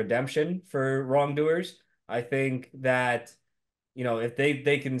karmic redemption for wrongdoers. I think that, if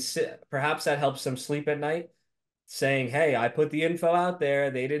they can sit, perhaps that helps them sleep at night, saying, "Hey, I put the info out there,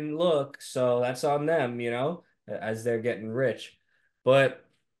 they didn't look, so that's on them," as they're getting rich. But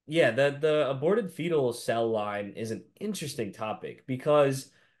yeah, the aborted fetal cell line is an interesting topic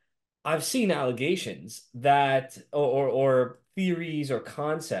because I've seen allegations that or theories or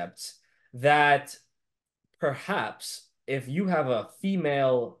concepts that perhaps if you have a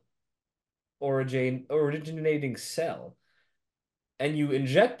female originating cell and you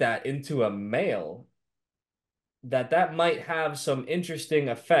inject that into a male, that might have some interesting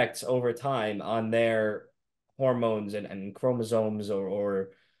effects over time on their hormones and chromosomes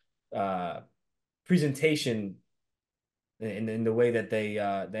or presentation in the way that they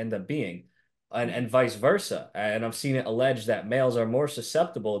end up being, and vice versa. And I've seen it alleged that males are more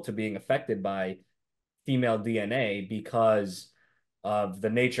susceptible to being affected by female DNA because of the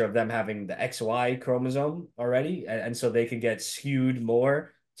nature of them having the XY chromosome already, and so they could get skewed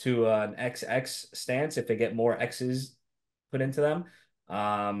more to an XX stance if they get more X's put into them.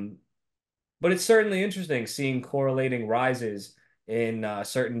 Um, but it's certainly interesting seeing correlating rises in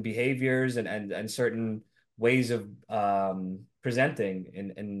certain behaviors and certain ways of presenting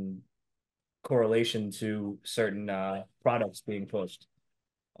in correlation to certain products being pushed.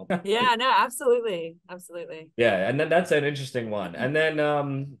 Yeah, no, absolutely. Absolutely. Yeah, and then that's an interesting one. And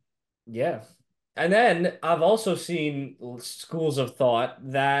then yeah. And then I've also seen schools of thought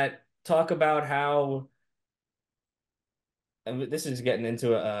that talk about how, and this is getting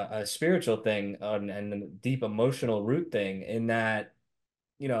into a spiritual thing and a deep emotional root thing, in that,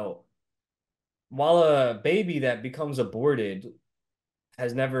 you know, while a baby that becomes aborted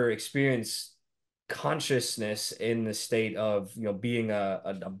has never experienced consciousness in the state of, being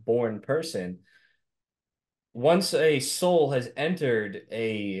a born person, once a soul has entered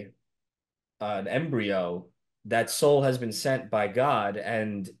an embryo, that soul has been sent by God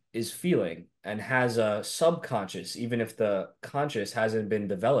and is feeling and has a subconscious, even if the conscious hasn't been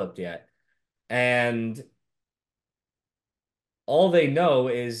developed yet. And all they know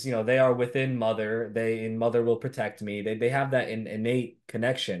is, they are within mother. And mother will protect me. They have that innate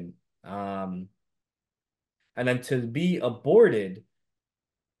connection. Um, and then to be aborted,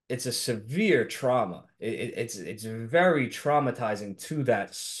 it's a severe trauma. It's very traumatizing to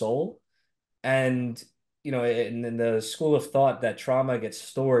that soul. And, in the school of thought that trauma gets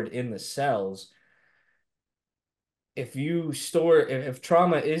stored in the cells, if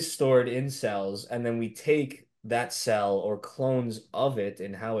trauma is stored in cells and then we take that cell or clones of it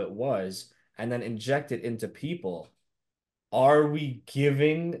and how it was and then inject it into people, are we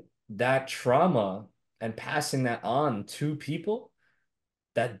giving that trauma and passing that on to people?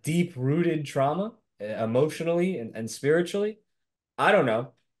 That deep rooted trauma, emotionally and spiritually? I don't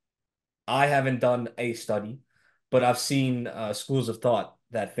know. I haven't done a study, but I've seen schools of thought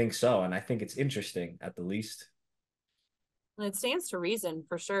that think so, and I think it's interesting at the least. It stands to reason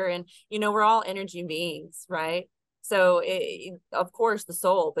for sure. And, we're all energy beings, right? So of course the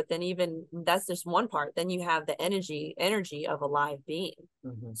soul, but then even that's just one part. Then you have the energy of a live being.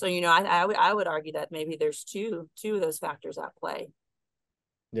 Mhm. So, I would argue that maybe there's two of those factors at play.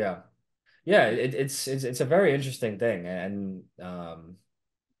 Yeah. Yeah, it's a very interesting thing, and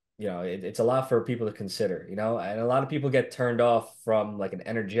it's a lot for people to consider, and a lot of people get turned off from like an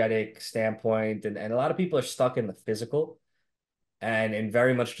energetic standpoint, and a lot of people are stuck in the physical and in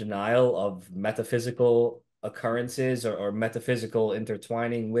very much denial of metaphysical occurrences or metaphysical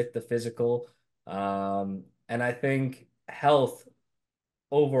intertwining with the physical. And I think health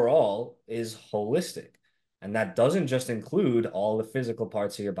overall is holistic. And that doesn't just include all the physical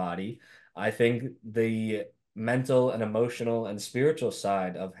parts of your body. I think the mental and emotional and spiritual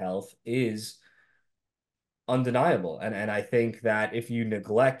side of health is undeniable. And I think that if you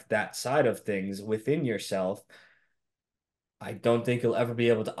neglect that side of things within yourself, I don't think you'll ever be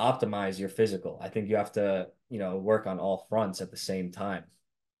able to optimize your physical. I think you have to, work on all fronts at the same time.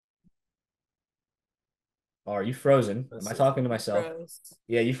 Oh, are you frozen? Am That's I so talking true. to myself? Froze.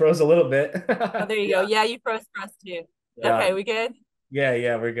 Yeah, you froze a little bit. Oh, there you go. Yeah, Yeah, you froze for us too. yeah. Okay, God. we good?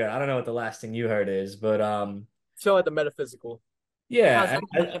 Yeah, we're good. I don't know what the last thing you heard is, but Feel like the metaphysical. How's yeah, that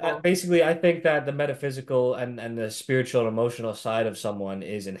I comfortable? basically I think that the metaphysical and the spiritual and emotional side of someone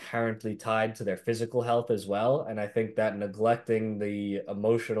is inherently tied to their physical health as well. And I think that neglecting the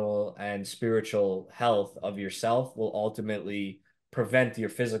emotional and spiritual health of yourself will ultimately prevent your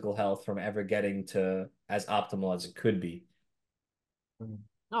physical health from ever getting to as optimal as it could be. Mhm.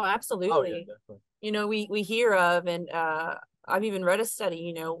 Oh, Oh yeah, absolutely. definitely. We hear of, and I've even read a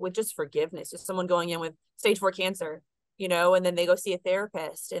study, with just forgiveness, just someone going in with stage 4 cancer, and then they go see a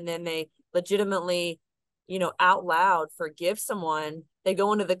therapist, and then they legitimately, out loud forgive someone. They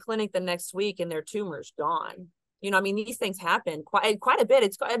go into the clinic the next week and their tumor's gone. I mean, these things happen quite a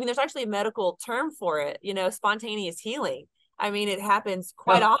bit. I mean, there's actually a medical term for it, spontaneous healing. I mean, it happens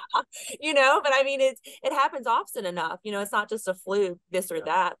quite No. often, but I mean, it happens often enough. It's not just a fluke, this or Yeah.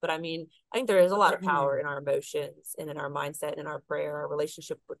 that, but I mean, I think there is a lot of power in our emotions and in our mindset and in our prayer, our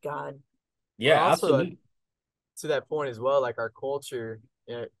relationship with God. Well, Yeah, also absolutely. to that point as well, like our culture,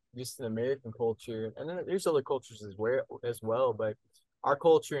 just in American culture, and then there's other cultures as well, but our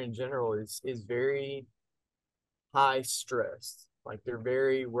culture in general is very high stress. Like we're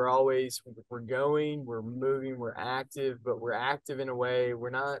going, we're moving, we're active, but we're active in a way we're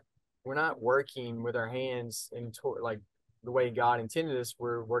not working with our hands like the way God intended us.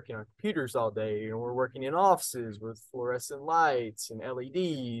 We're working on computers all day, and we're working in offices with fluorescent lights and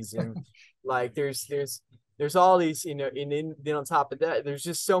LEDs, and like there's all these, then on top of that, there's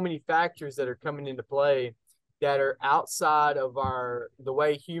just so many factors that are coming into play that are outside of the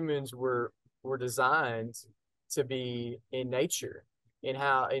way humans were designed to be in nature.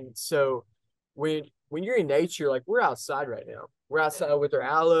 And so when you're in nature, like we're outside right now, we're outside with our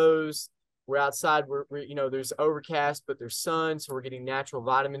aloes, we're outside, there's overcast but there's sun, so we're getting natural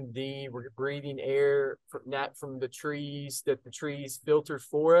vitamin D, we're breathing air from the trees that the trees filter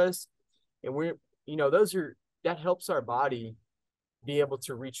for us. And those are that helps our body be able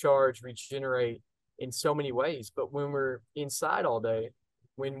to recharge, regenerate in so many ways. But when we're inside all day,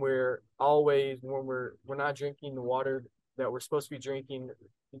 when we're not drinking the water that we're supposed to be drinking,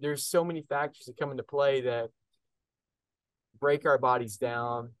 there's so many factors that come into play that break our bodies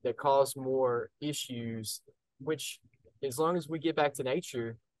down, that cause more issues, which as long as we get back to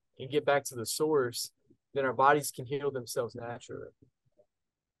nature and get back to the source, then our bodies can heal themselves naturally.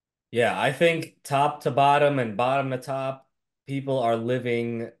 Yeah, I think top to bottom and bottom to top, people are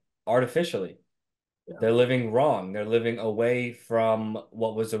living artificially. Yeah. They're living wrong. They're living away from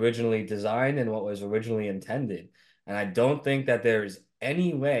what was originally designed and what was originally intended. And I don't think that there's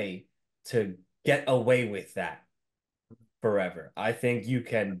any way to get away with that forever. I think you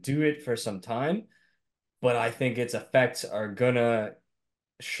can do it for some time, but I think its effects are gonna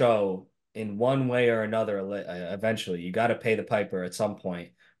show in one way or another eventually. You got to pay the piper at some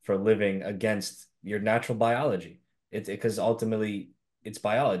point for living against your natural biology. It's because ultimately it's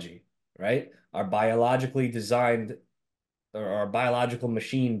biology, right? Our biologically designed or our biological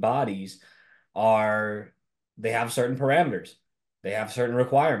machine bodies are they have certain parameters. They have certain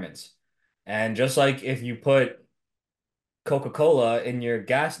requirements. And just like if you put Coca-Cola in your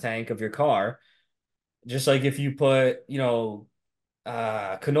gas tank of your car, just like if you put, canola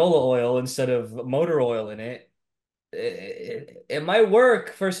oil instead of motor oil in it might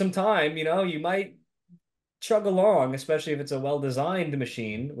work for some time. You might chug along, especially if it's a well-designed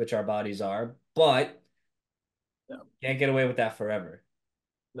machine, which our bodies are, but No, can't get away with that forever.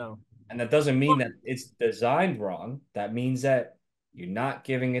 no. And that doesn't mean that it's designed wrong. That means that you're not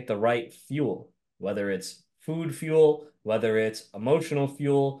giving it the right fuel, whether it's food fuel, whether it's emotional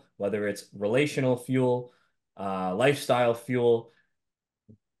fuel, whether it's relational fuel, lifestyle fuel.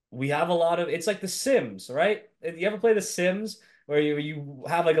 We have a lot of it's like The Sims, right? You ever play The Sims where you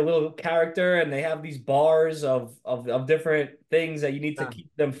have like a little character and they have these bars of different things that you need to Yeah.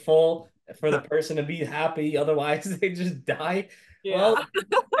 keep them full for the person to be happy, otherwise they just die. Yeah. Well,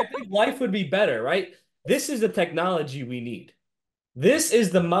 I think life would be better, right? This is the technology we need. This is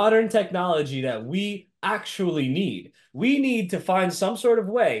the modern technology that we actually need. We need to find some sort of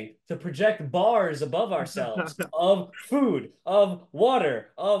way to project bars above ourselves of food, of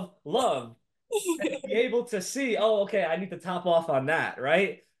water, of love, and be able to see, oh, okay, I need to top off on that,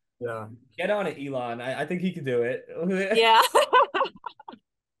 right? Yeah. Get on it, Elon. I think he could do it. Yeah.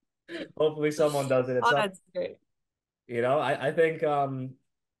 Hopefully someone does it at Oh, some, that's great. I think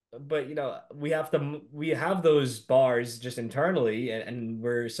but we have those bars just internally, and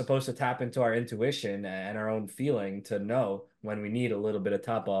we're supposed to tap into our intuition and our own feeling to know when we need a little bit of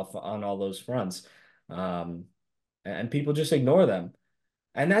top off on all those fronts. um and people just ignore them,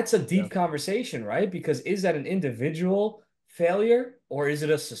 and that's a Yeah. deep conversation, right? Because is that an individual failure or is it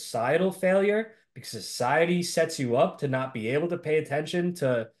a societal failure? Because society sets you up to not be able to pay attention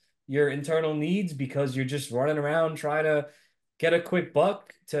to your internal needs because you're just running around trying to get a quick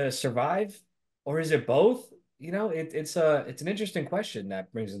buck to survive? Or is it both? It's an interesting question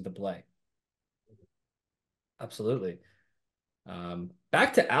that brings into play. Absolutely.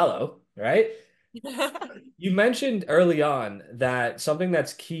 Back to aloe, right? You mentioned early on that something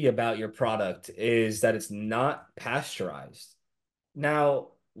that's key about your product is that it's not pasteurized. Now,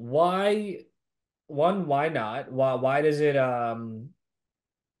 why not? Why does it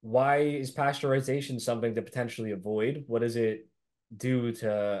why is pasteurization something to potentially avoid? What does it do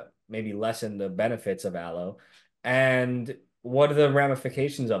to maybe lessen the benefits of aloe? And what are the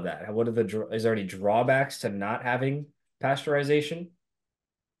ramifications of that? What are is there any drawbacks to not having pasteurization?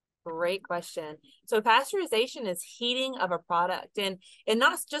 Great question. So pasteurization is heating of a product, and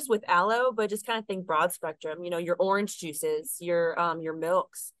not just with aloe, but just kind of think broad spectrum. You know, your orange juices, your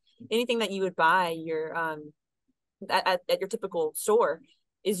milks, anything that you would buy at your typical store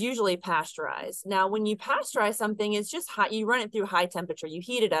is usually pasteurized. Now, when you pasteurize something, it's just hot. You run it through high temperature, you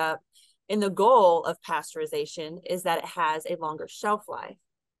heat it up, and the goal of pasteurization is that it has a longer shelf life,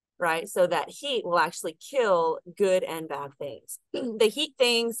 right? So that heat will actually kill good and bad things. They heat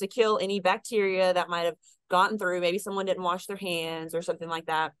things to kill any bacteria that might have gotten through. Maybe someone didn't wash their hands or something like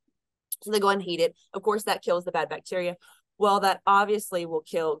that. So they go ahead and heat it. Of course, that kills the bad bacteria. Well, that obviously will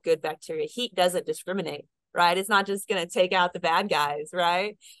kill good bacteria. Heat doesn't discriminate, right? It's not just going to take out the bad guys,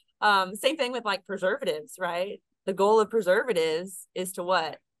 right? Same thing with like preservatives, right? The goal of preservatives is to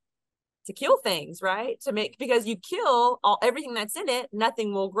what? To kill things, right? To make, because you kill everything that's in it,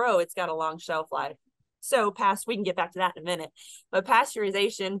 nothing will grow. It's got a long shelf life. So we can get back to that in a minute. But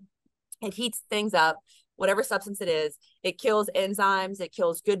pasteurization, it heats things up, whatever substance it is. It kills enzymes, it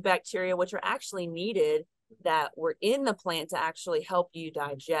kills good bacteria, which are actually needed, that were in the plant to actually help you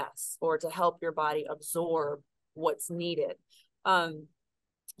digest or to help your body absorb what's needed.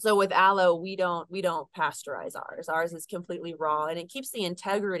 So with aloe, we don't pasteurize ours. Ours is completely raw, and it keeps the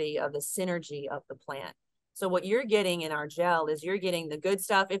integrity of the synergy of the plant. So what you're getting in our gel is you're getting the good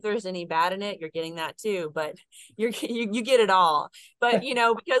stuff. If there's any bad in it, you're getting that too, but you get it all. But you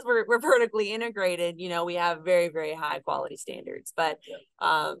know, because we're vertically integrated, you know, we have very, very high quality standards. But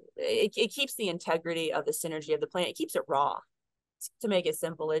it keeps the integrity of the synergy of the plant. It keeps it raw. To make it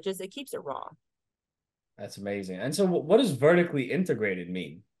simple, it keeps it raw. That's amazing. And so what does vertically integrated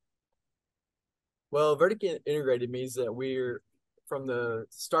mean? Well, vertically integrated means that we're from the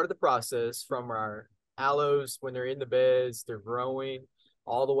start of the process, from our aloes when they're in the beds, they're growing,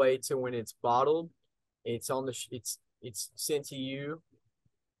 all the way to when it's bottled, it's on the it's sent to you.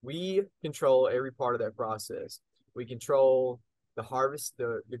 We control every part of that process. We control the harvest,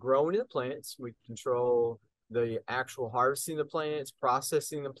 the growing of the plants. We control the actual harvesting the plants,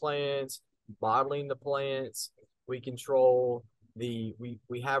 processing the plants, bottling the plants. We control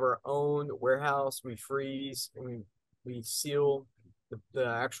we have our own warehouse. We freeze and we seal the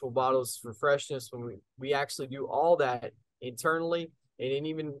actual bottles for freshness. When we actually do all that internally, and then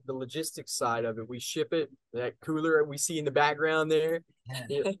even the logistics side of it, we ship it. That cooler we see in the background there,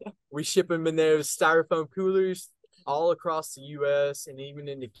 we ship them in those styrofoam coolers all across the U.S. and even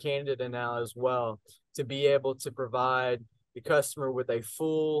into Canada now as well, to be able to provide the customer with a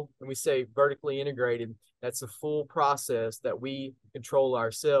full, and we say vertically integrated, that's a full process that we control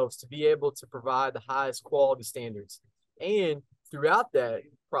ourselves to be able to provide the highest quality standards. And throughout that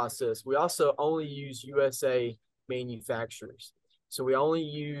process, we also only use USA manufacturers. So we only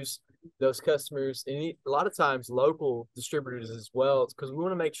use those customers, and a lot of times local distributors as well, because we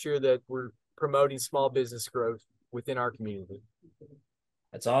want to make sure that we're promoting small business growth within our community.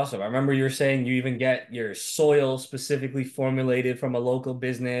 That's awesome. I remember you were saying you even get your soil specifically formulated from a local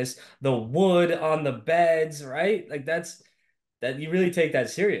business, the wood on the beds, right? Like that you really take that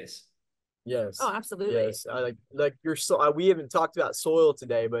serious. Oh, Yes, absolutely. yes. Like your so we haven't talked about soil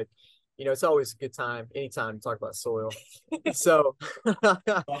today, but you know it's always a good time, anytime to talk about soil. So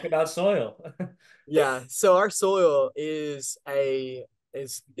Talk about soil. yeah, so our soil is a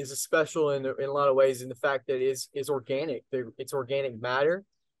special in a lot of ways in the fact that is organic. It's organic matter.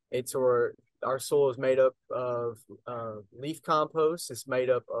 It's or Our soil is made up of leaf compost. It's made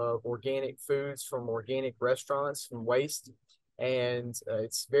up of organic foods from organic restaurants from waste, and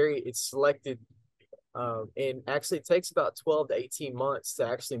it's selected. And actually, it takes about 12 to 18 months to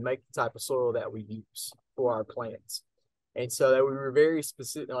actually make the type of soil that we use for our plants. And so that we were very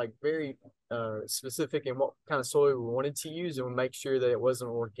specific, like very specific in what kind of soil we wanted to use, and we make sure that it was an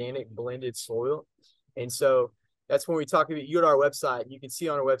organic blended soil. And so that's when we talk about, you go to our website, you can see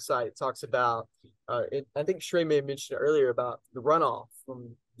on our website, it talks about, I think Sheree may have mentioned earlier about the runoff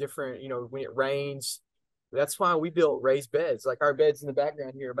from different, when it rains. That's why we built raised beds. Like our beds in the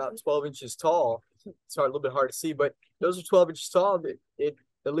background here, about 12 inches tall. It's a little bit hard to see, but those are 12 inches tall. It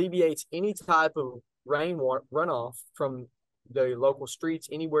alleviates any type of rainwater runoff from the local streets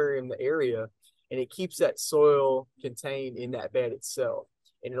anywhere in the area, and it keeps that soil contained in that bed itself.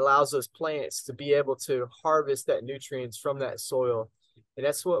 and it allows those plants to be able to harvest that nutrients from that soil. And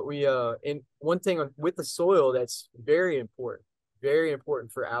that's what we and one thing with the soil that's very important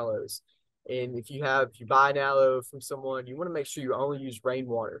for aloes. And if you buy an aloe from someone, you want to make sure you only use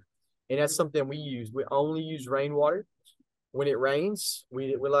rainwater. And that's something we use. We only use rainwater. When it rains,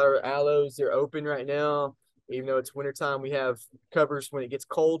 we let our aloes, they're open right now. Even though it's wintertime, we have covers when it gets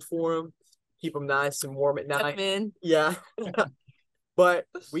cold for them, keep them nice and warm at night. Yeah. But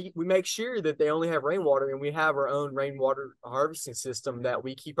we make sure that they only have rainwater, and we have our own rainwater harvesting system that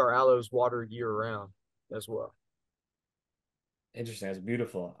we keep our aloes watered year round as well. Interesting. That's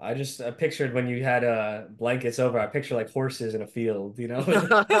beautiful. I just pictured when you had blankets over, I picture like horses in a field, you know?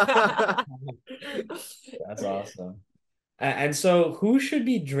 That's awesome. And so who should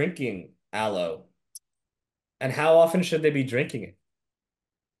be drinking aloe? And how often should they be drinking it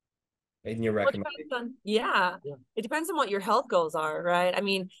in your recommendation? Yeah, it depends on what your health goals are, right? I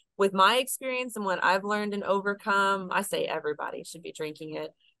mean, with my experience and what I've learned and overcome, I say everybody should be drinking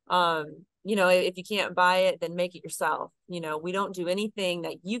it. If you can't buy it, then make it yourself. We don't do anything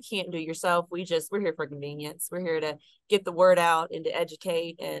that you can't do yourself. We're here for convenience. We're here to get the word out and to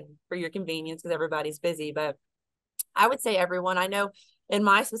educate and for your convenience because everybody's busy. But I would say everyone. I know in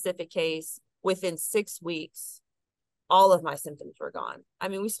my specific case, within 6 weeks, all of my symptoms were gone. I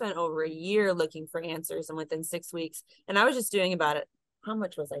mean, we spent over a year looking for answers, and within 6 weeks, and I was just doing about it. How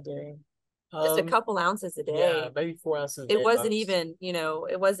much was I doing? Just a couple ounces a day. Yeah, maybe 4 ounces a day. It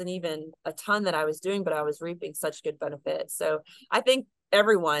wasn't even a ton that I was doing, but I was reaping such good benefits. So I think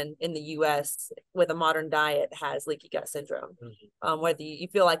everyone in the US with a modern diet has leaky gut syndrome, whether you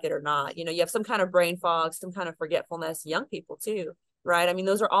feel like it or not. You have some kind of brain fog, some kind of forgetfulness, young people too, right? I mean,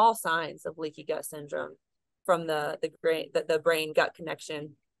 those are all signs of leaky gut syndrome from the brain gut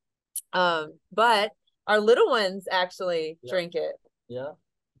connection. But our little ones actually drink it. Yeah.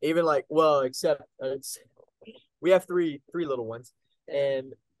 Even except we have three little ones,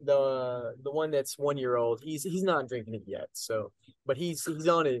 and the one that's 1 year old, he's not drinking it yet. So, but he's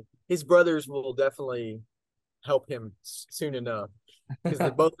on it. His brothers will definitely help him soon enough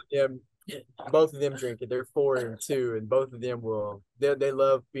because both of them drink it. They're 4 and 2, and both of them will. They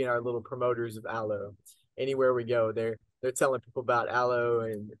love being our little promoters of aloe. Anywhere we go, they're telling people about aloe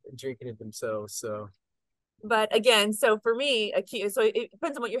and drinking it themselves. So. But again, so for me, so it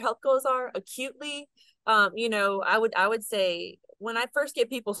depends on what your health goals are. Acutely, I would say when I first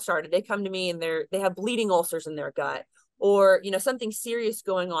get people started, they come to me and they have bleeding ulcers in their gut, or something serious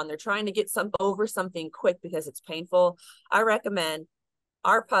going on. They're trying to get over something quick because it's painful. I recommend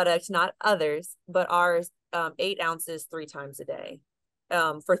our product, not others, but ours, 8 ounces 3 times a day,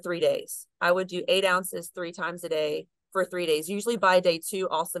 for 3 days. I would do 8 ounces 3 times a day for 3 days. Usually by day 2,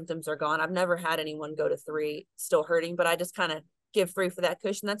 all symptoms are gone. I've never had anyone go to 3 still hurting, but I just kind of give 3 for that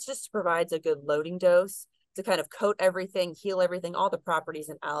cushion. That's just provides a good loading dose to kind of coat everything, heal everything. All the properties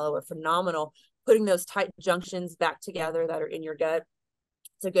in aloe are phenomenal. Putting those tight junctions back together that are in your gut.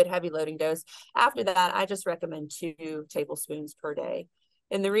 It's a good heavy loading dose. After that, I just recommend 2 tablespoons per day.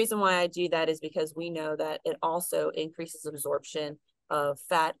 And the reason why I do that is because we know that it also increases absorption of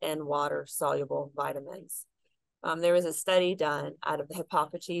fat and water soluble vitamins. There was a study done out of the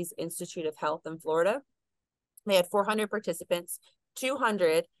Hippocrates Institute of Health in Florida. They had 400 participants.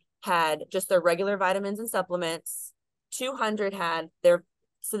 200 had just their regular vitamins and supplements. 200 had they're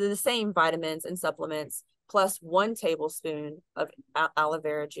the same vitamins and supplements plus 1 tablespoon of aloe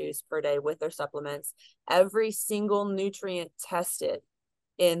vera juice per day with their supplements. Every single nutrient tested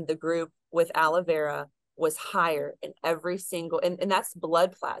in the group with aloe vera was higher in every single, and that's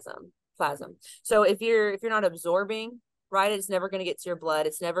blood plasm. So if you're not absorbing, right, it's never going to get to your blood.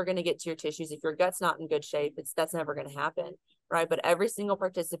 It's never going to get to your tissues. If your gut's not in good shape, that's never going to happen, right? But every single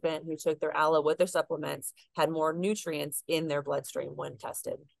participant who took their aloe with their supplements had more nutrients in their bloodstream when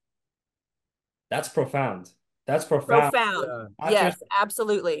tested. That's profound. That's profound. Yes,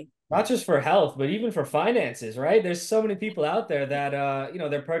 absolutely. Not just for health, but even for finances, right? There's so many people out there that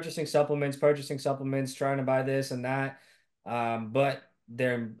they're purchasing supplements, trying to buy this and that. But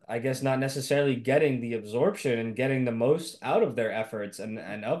they're, I guess, not necessarily getting the absorption and getting the most out of their efforts and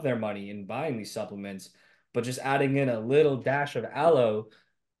of their money in buying these supplements. But just adding in a little dash of aloe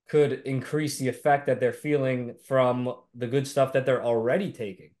could increase the effect that they're feeling from the good stuff that they're already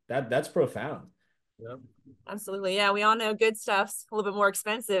taking. That's profound. Yep. Absolutely. Yeah, we all know good stuff's a little bit more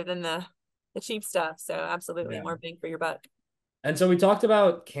expensive than the cheap stuff. So absolutely, more bang for your buck. And so we talked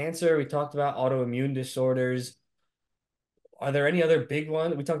about cancer, we talked about autoimmune disorders. Are there any other big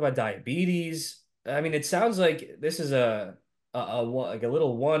ones? We talked about diabetes. I mean, it sounds like this is like a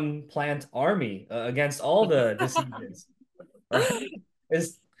little one plant army against all the diseases. Right?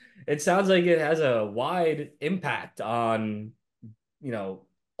 It's, it sounds like it has a wide impact on, you know,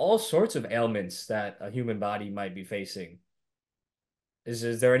 all sorts of ailments that a human body might be facing.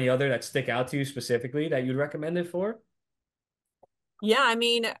 Is there any other that stick out to you specifically that you'd recommend it for? Yeah, I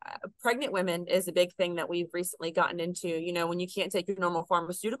mean, pregnant women is a big thing that we've recently gotten into. You know, when you can't take your normal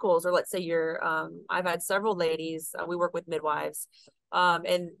pharmaceuticals, or let's say you're, I've had several ladies, we work with midwives,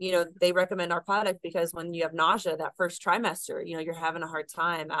 and, you know, they recommend our product because when you have nausea that first trimester, you know, you're having a hard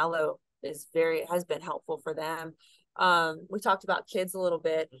time. Aloe has been helpful for them. We talked about kids a little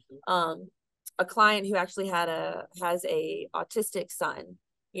bit. A client who actually has a autistic son,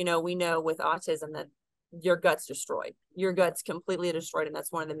 you know, we know with autism that your gut's destroyed. Your gut's completely destroyed, and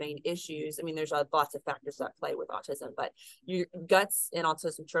that's one of the main issues. I mean, there's lots of factors that play with autism, but your guts in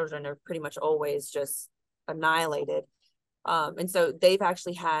autism children are pretty much always just annihilated. And so they've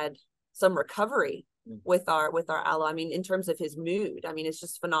actually had some recovery with our aloe. I mean, in terms of his mood, I mean, it's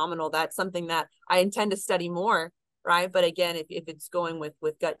just phenomenal. That's something that I intend to study more, right? But again, if it's going with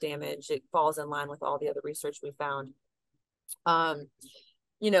gut damage, it falls in line with all the other research we found.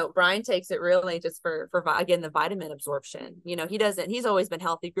 You know, Brian takes it really just for again the vitamin absorption. You know, he's always been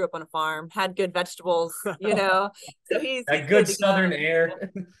healthy, grew up on a farm, had good vegetables, you know, so he's That good good to go. southern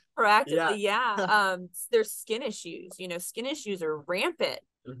air. Proactively, yeah. There's skin issues. You know, skin issues are rampant.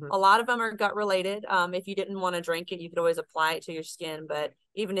 Mhm. A lot of them are gut related. If you didn't want to drink it, you could always apply it to your skin. But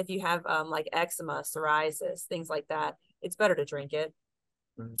even if you have like eczema, psoriasis, things like that, it's better to drink it.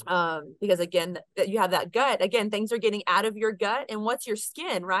 Because again, you have that gut, again, things are getting out of your gut, and what's your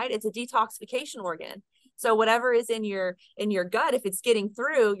skin, right? It's a detoxification organ. So whatever is in your gut, if it's getting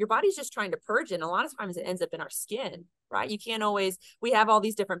through, your body's just trying to purge it, and a lot of times it ends up in our skin, right? You can't always, we have all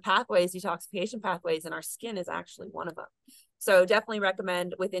these different pathways, detoxification pathways, and our skin is actually one of them. So definitely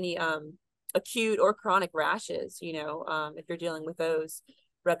recommend with any acute or chronic rashes, you know, if you're dealing with those,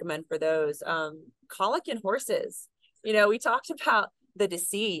 recommend for those. Colic in horses, you know, we talked about the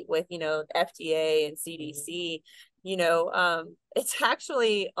deceit with, you know, FDA and CDC. You know, it's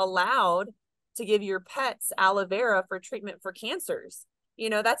actually allowed to give your pets aloe vera for treatment for cancers. You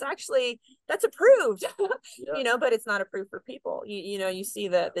know, that's approved. Yeah. You know, but it's not approved for people. You know, you see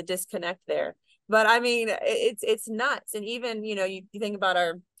the disconnect there. But I mean, it's nuts. And even, you know, you think about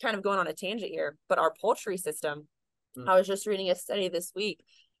our, kind of going on a tangent here, but our poultry system. I was just reading a study this week,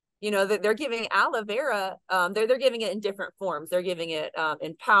 you know, that they're giving aloe vera, they're giving it in different forms. They're giving it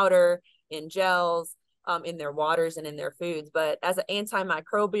in powder, in gels, in their waters and in their foods, but as an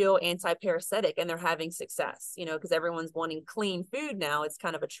antimicrobial, anti-parasitic, and they're having success, you know, because everyone's wanting clean food now. It's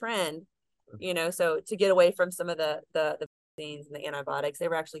kind of a trend, you know, so to get away from some of the vaccines and the antibiotics, they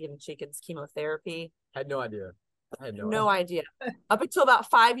were actually giving chickens chemotherapy. I had no idea. I had No idea. Up until about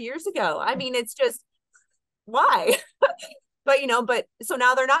 5 years ago. I mean, it's just, why? But, you know, but so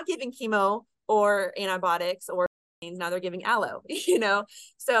now they're not giving chemo or antibiotics or now they're giving aloe, you know?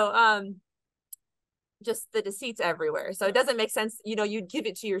 So, just the deceit's everywhere. So it doesn't make sense, you know, you'd give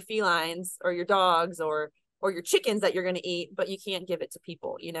it to your felines or your dogs or your chickens that you're going to eat, but you can't give it to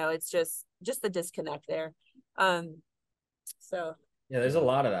people, you know? It's just the disconnect there. So Yeah, there's a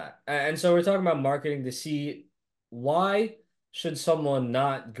lot of that. And so we're talking about marketing to see why should someone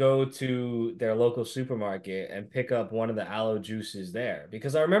not go to their local supermarket and pick up one of the aloe juices there?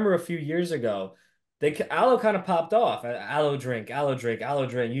 Because I remember a few years ago, aloe kind of popped off. Aloe drink, aloe drink, aloe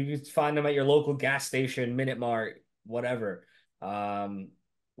drink. You could find them at your local gas station, Minute Mart, whatever. Um,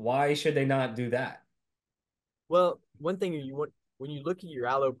 why should they not do that? Well, one thing you want when you look at your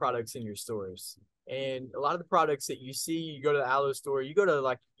aloe products in your stores, and a lot of the products that you see, you go to the aloe store, you go to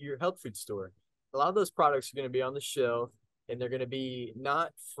like your health food store, a lot of those products are going to be on the shelf, and they're going to be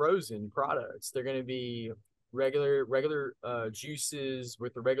not frozen products. They're going to be regular juices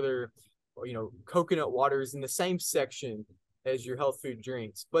with the regular, you know, coconut waters in the same section as your health food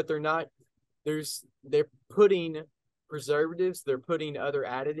drinks, but they're not. They're putting preservatives, they're putting other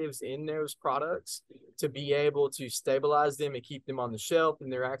additives in those products to be able to stabilize them and keep them on the shelf, and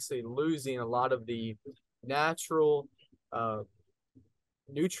they're actually losing a lot of the natural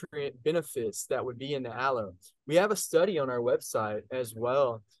nutrient benefits that would be in the aloe. We have a study on our website as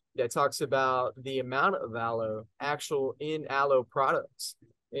well that talks about the amount of aloe actual in aloe products,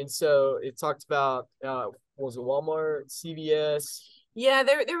 and so it talked about was it Walmart, CVS. yeah,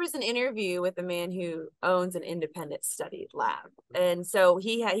 there was an interview with a man who owns an independent study lab, and so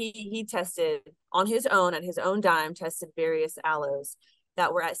he tested on his own at his own dime, tested various aloes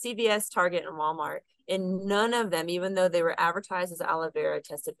that were at CVS, Target, and Walmart, and none of them, even though they were advertised as aloe vera,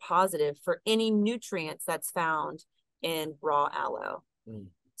 tested positive for any nutrients that's found in raw aloe.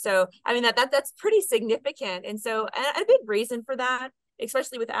 So I mean that's pretty significant, and so a big reason for that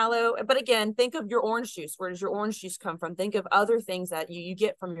especially with aloe. But again, think of your orange juice. Where does your orange juice come from? Think of other things that you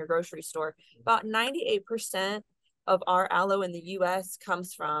get from your grocery store. About 98% of our aloe in the US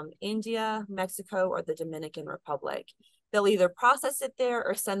comes from India, Mexico, or the Dominican Republic. They'll either process it there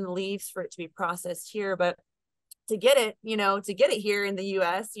or send the leaves for it to be processed here. But to get it, to get it here in the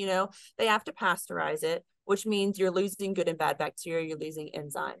US, they have to pasteurize it, which means you're losing good and bad bacteria, you're losing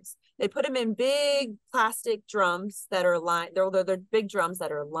enzymes. They put them in big plastic drums that are lined, they're big drums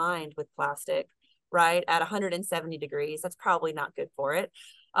that are lined with plastic, right, at 170 degrees. That's probably not good for it.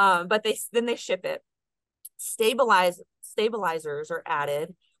 But then they ship it. Stabilizers are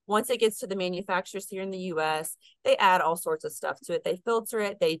added. Once it gets to the manufacturers here in the US, they add all sorts of stuff to it. They filter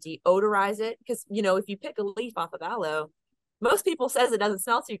it, they deodorize it. Because, if you pick a leaf off of aloe, most people says it doesn't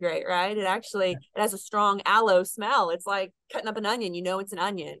smell too great, right? It has a strong aloe smell. It's like cutting up an onion, it's an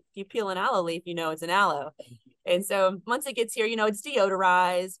onion. If you peel an aloe leaf, it's an aloe. And so once it gets here, it's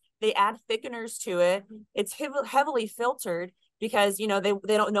deodorized. They add thickeners to it. It's heavily filtered because, they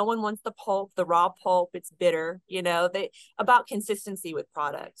don't, no one wants the pulp, the raw pulp. It's bitter, about consistency with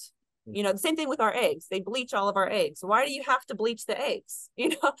product. The same thing with our eggs. They bleach all of our eggs. Why do you have to bleach the eggs?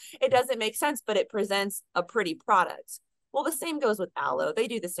 It doesn't make sense, but it presents a pretty product. Well, the same goes with aloe. They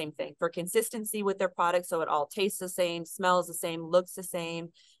do the same thing for consistency with their product. So it all tastes the same, smells the same, looks the same.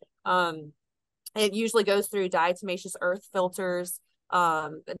 It usually goes through diatomaceous earth filters,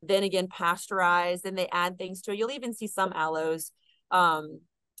 then again, pasteurized, then they add things to it. You'll even see some aloes.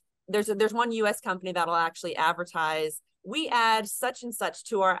 There's one US company that'll actually advertise, we add such and such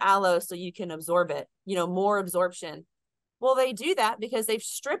to our aloe so you can absorb it, more absorption. Well, they do that because they've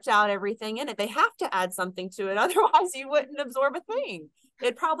stripped out everything in it. They have to add something to it. Otherwise you wouldn't absorb a thing.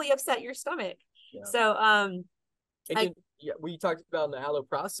 It'd probably upset your stomach. Yeah. So, we talked about in the aloe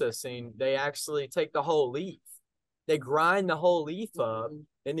processing, they actually take the whole leaf. They grind the whole leaf up,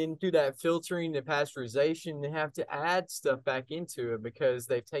 and then do that filtering and pasteurization, they have to add stuff back into it because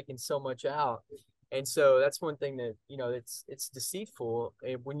they've taken so much out. And so that's one thing that, it's deceitful.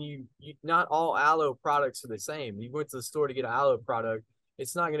 And when you not all aloe products are the same. You went to the store to get an aloe product,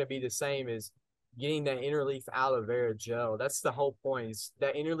 it's not going to be the same as getting that interleaf aloe vera gel. That's the whole point. Is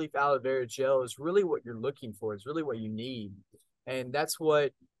that interleaf aloe vera gel is really what you're looking for. It's really what you need. And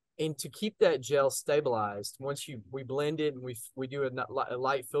and to keep that gel stabilized, once we blend it and we do a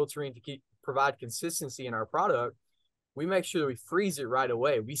light filtering to provide consistency in our product, we make sure that we freeze it right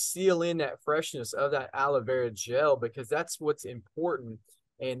away. We seal in that freshness of that aloe vera gel because that's what's important.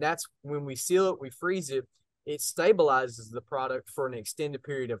 And that's when we seal it, we freeze it, it stabilizes the product for an extended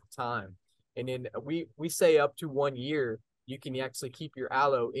period of time. And then we say up to 1 year, you can actually keep your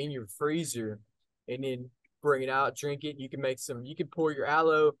aloe in your freezer and then bring it out, drink it. You can pour your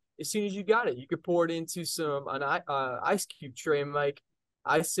aloe as soon as you got it. You could pour it into an ice cube tray and make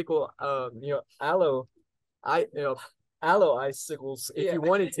icicle, aloe icicles if you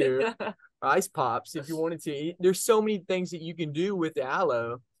wanted to, ice pops if you wanted to. There's so many things that you can do with the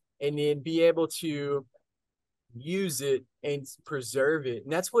aloe and then be able to use it and preserve it.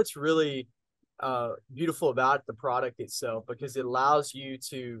 And that's what's really beautiful about the product itself, because it allows you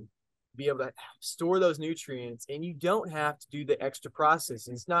to be able to store those nutrients and you don't have to do the extra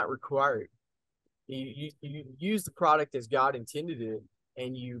processing. It's not required. You use the product as God intended it,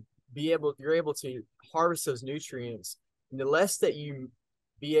 and you're able to harvest those nutrients. And the less that you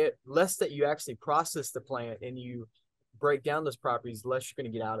actually process the plant and you break down those properties, the less you're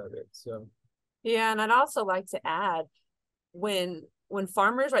going to get out of it. So, yeah. And I'd also like to add, when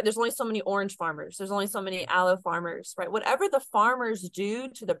farmers, right, there's only so many orange farmers, there's only so many aloe farmers, right? Whatever the farmers do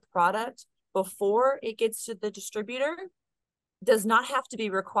to the product before it gets to the distributor is not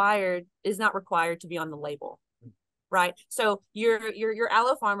required to be on the label. Right. So your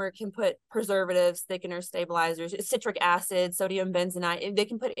aloe farmer can put preservatives, thickeners, stabilizers, citric acid, sodium benzoate. They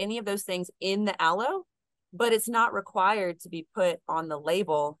can put any of those things in the aloe, but it's not required to be put on the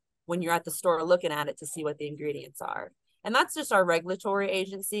label when you're at the store looking at it to see what the ingredients are. And that's just our regulatory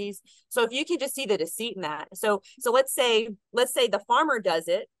agencies. So if you can just see the deceit in that. So let's say the farmer does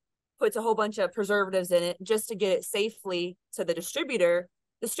it, puts a whole bunch of preservatives in it just to get it safely to the distributor.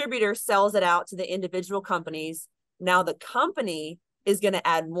 Distributor sells it out to the individual companies. Now the company is going to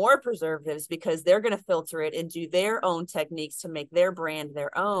add more preservatives because they're going to filter it and do their own techniques to make their brand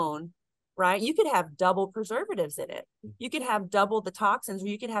their own, right? You could have double preservatives in it. You could have double the toxins, or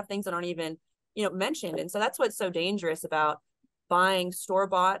you could have things that aren't even, mentioned. And so that's what's so dangerous about buying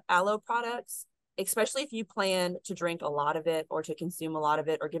store-bought aloe products, especially if you plan to drink a lot of it or to consume a lot of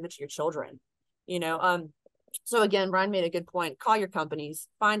it or give it to your children, So again, Ryan made a good point. Call your companies,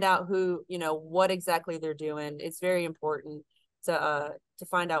 find out what exactly they're doing. It's very important. to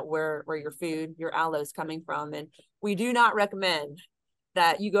find out where your food, your aloe is coming from. And we do not recommend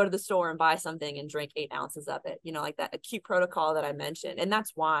that you go to the store and buy something and drink 8 ounces of it, like that acute protocol that I mentioned. And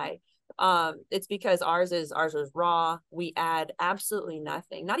that's why. It's because ours is raw. We add absolutely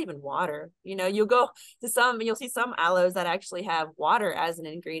nothing, not even water. You'll go to you'll see some aloes that actually have water as an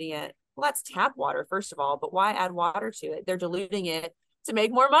ingredient. Well, that's tap water, first of all, but why add water to it? They're diluting it to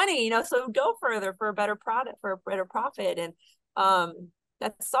make more money, so go further for a better product, for a better profit. And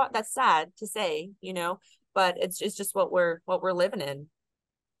that's sad to say, but it's just what we're living in.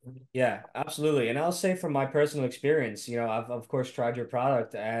 Yeah, absolutely. And I'll say from my personal experience, I've of course tried your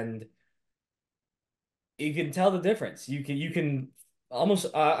product, and you can tell the difference. You can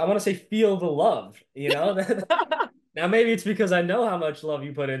almost I want to say feel the love. Now maybe it's because I know how much love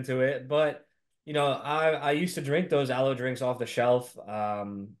you put into it, but I used to drink those aloe drinks off the shelf,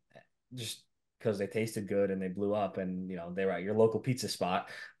 just because they tasted good and they blew up, and they were at your local pizza spot.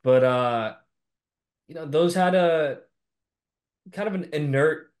 But those had a kind of an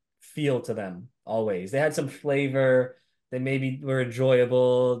inert feel to them always. They had some flavor. They maybe were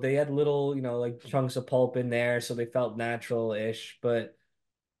enjoyable. They had little, like chunks of pulp in there, so they felt natural-ish. But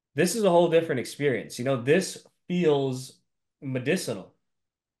this is a whole different experience. This feels medicinal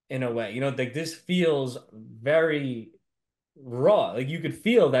in a way. Like this feels very raw. Like you could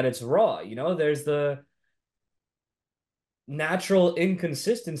feel that it's raw. There's the natural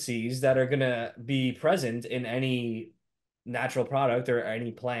inconsistencies that are gonna be present in any natural product or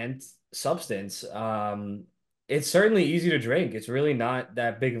any plant substance. It's certainly easy to drink. It's really not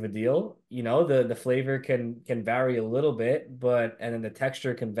that big of a deal. The flavor can vary a little bit, and then the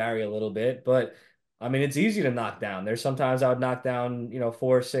texture can vary a little bit, but I mean it's easy to knock down. There's sometimes I would knock down,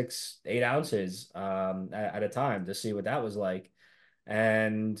 4, 6, 8 ounces at a time to see what that was like.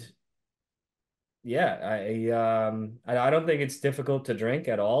 And yeah, I don't think it's difficult to drink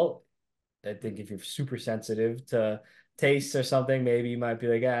at all. I think if you're super sensitive to tastes or something, maybe you might be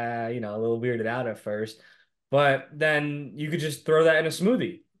like, a little weirded out at first. But then you could just throw that in a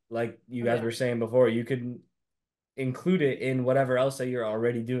smoothie. Like you Oh, guys yeah. were saying before, you could include it in whatever else that you're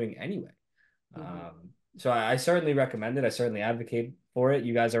already doing anyway. Mm-hmm. So I certainly recommend it. I certainly advocate for it.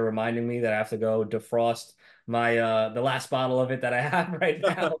 You guys are reminding me that I have to go defrost my the last bottle of it that I have right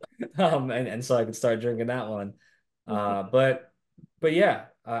now. And so I can start drinking that one. But yeah,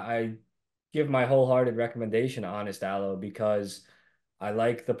 I give my wholehearted recommendation to Honest Aloe because I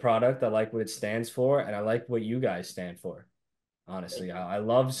like the product, I like what it stands for, and I like what you guys stand for. Thank Honestly, you. I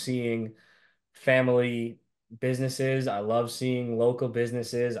love seeing family businesses. I love seeing local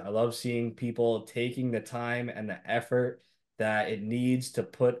businesses. I love seeing people taking the time and the effort that it needs to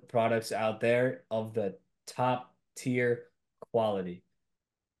put products out there of the top tier quality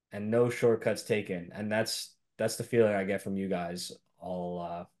and no shortcuts taken. And that's the feeling I get from you guys,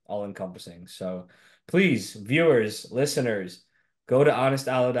 all encompassing. So please, viewers, listeners, go to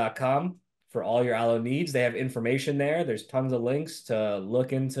honestaloe.com for all your aloe needs. They have information there. There's tons of links to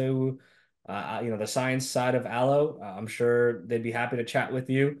look into the science side of aloe. I'm sure they'd be happy to chat with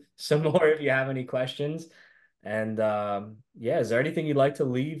you some more if you have any questions. And yeah, is there anything you'd like to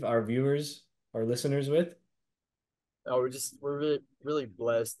leave our viewers or listeners with? Oh, we're really really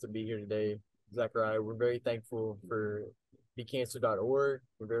blessed to be here today, Zachariah. We're very thankful for becancer.org.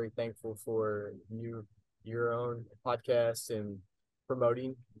 We're very thankful for your own podcast and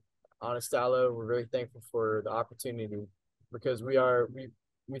promoting Honest Aloe. We're very thankful for the opportunity because we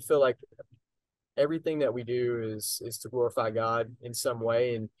feel like everything that we do is to glorify God in some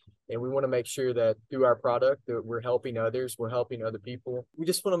way, and we want to make sure that through our product that we're helping others, we're helping other people. We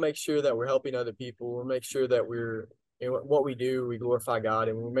just want to make sure that we're helping other people. We'll make sure that we're in what we do, we glorify God,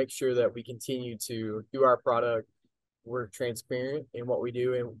 and we'll make sure that we continue to through our product, we're transparent in what we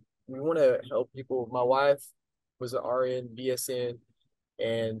do, and we want to help people. My wife was an RN, BSN,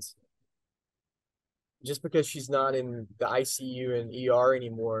 and just because she's not in the ICU and ER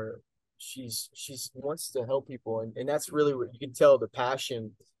anymore, she's wants to help people, and that's really what you can tell the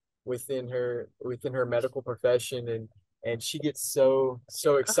passion within her medical profession, and she gets so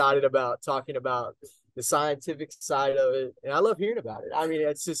excited about talking about the scientific side of it, and I love hearing about it. I mean,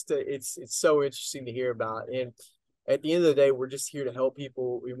 it's just it's so interesting to hear about, and at the end of the day, we're just here to help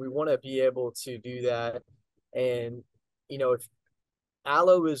people. We want to be able to do that, and if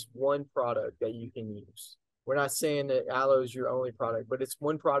aloe is one product that you can use. We're not saying that aloe is your only product, but it's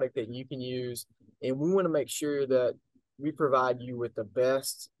one product that you can use. And we want to make sure that we provide you with the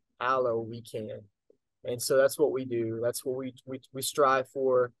best aloe we can. And so that's what we do. That's what we strive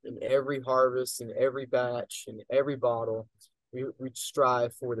for in every harvest, in every batch, in every bottle. We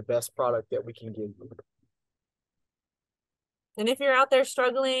strive for the best product that we can give you. And if you're out there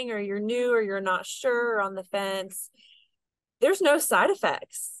struggling, or you're new, or you're not sure, or on the fence, there's no side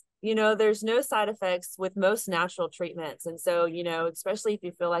effects. There's no side effects with most natural treatments. And so, especially if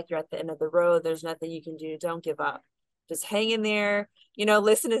you feel like you're at the end of the road, there's nothing you can do. Don't give up. Just hang in there.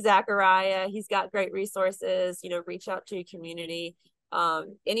 Listen to Zachariah. He's got great resources. Reach out to your community.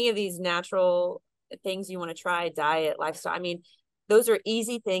 Any of these natural things you want to try, diet, lifestyle. I mean, those are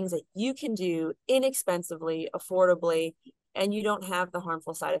easy things that you can do inexpensively, affordably, and you don't have the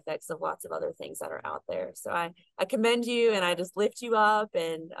harmful side effects of lots of other things that are out there. So I commend you, and I just lift you up,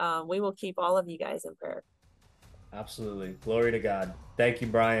 and we will keep all of you guys in prayer. Absolutely. Glory to God. Thank you,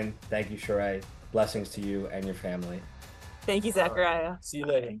 Brian. Thank you, Sheree. Blessings to you and your family. Thank you, Zachariah. See you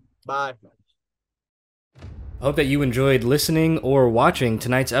later. Bye. I hope that you enjoyed listening or watching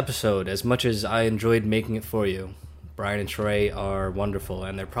tonight's episode as much as I enjoyed making it for you. Brian and Sheree are wonderful,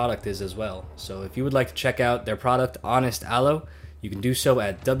 and their product is as well. So if you would like to check out their product, Honest Aloe, you can do so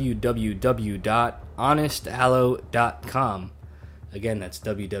at www.honestaloe.com. Again, that's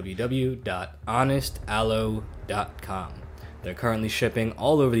www.honestaloe.com. They're currently shipping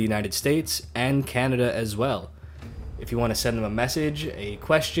all over the United States and Canada as well. If you want to send them a message, a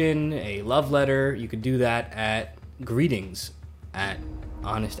question, a love letter, you can do that at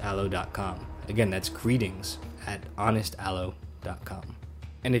greetings@honestaloe.com. Again, that's greetings@honestaloe.com.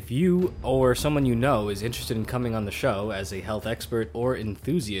 And if you or someone you know is interested in coming on the show as a health expert or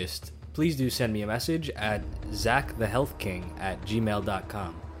enthusiast, please do send me a message at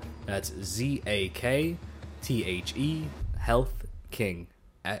zachthehealthking@gmail.com. That's ZAKTHE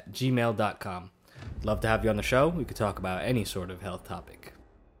healthking@gmail.com. Love to have you on the show. We could talk about any sort of health topic.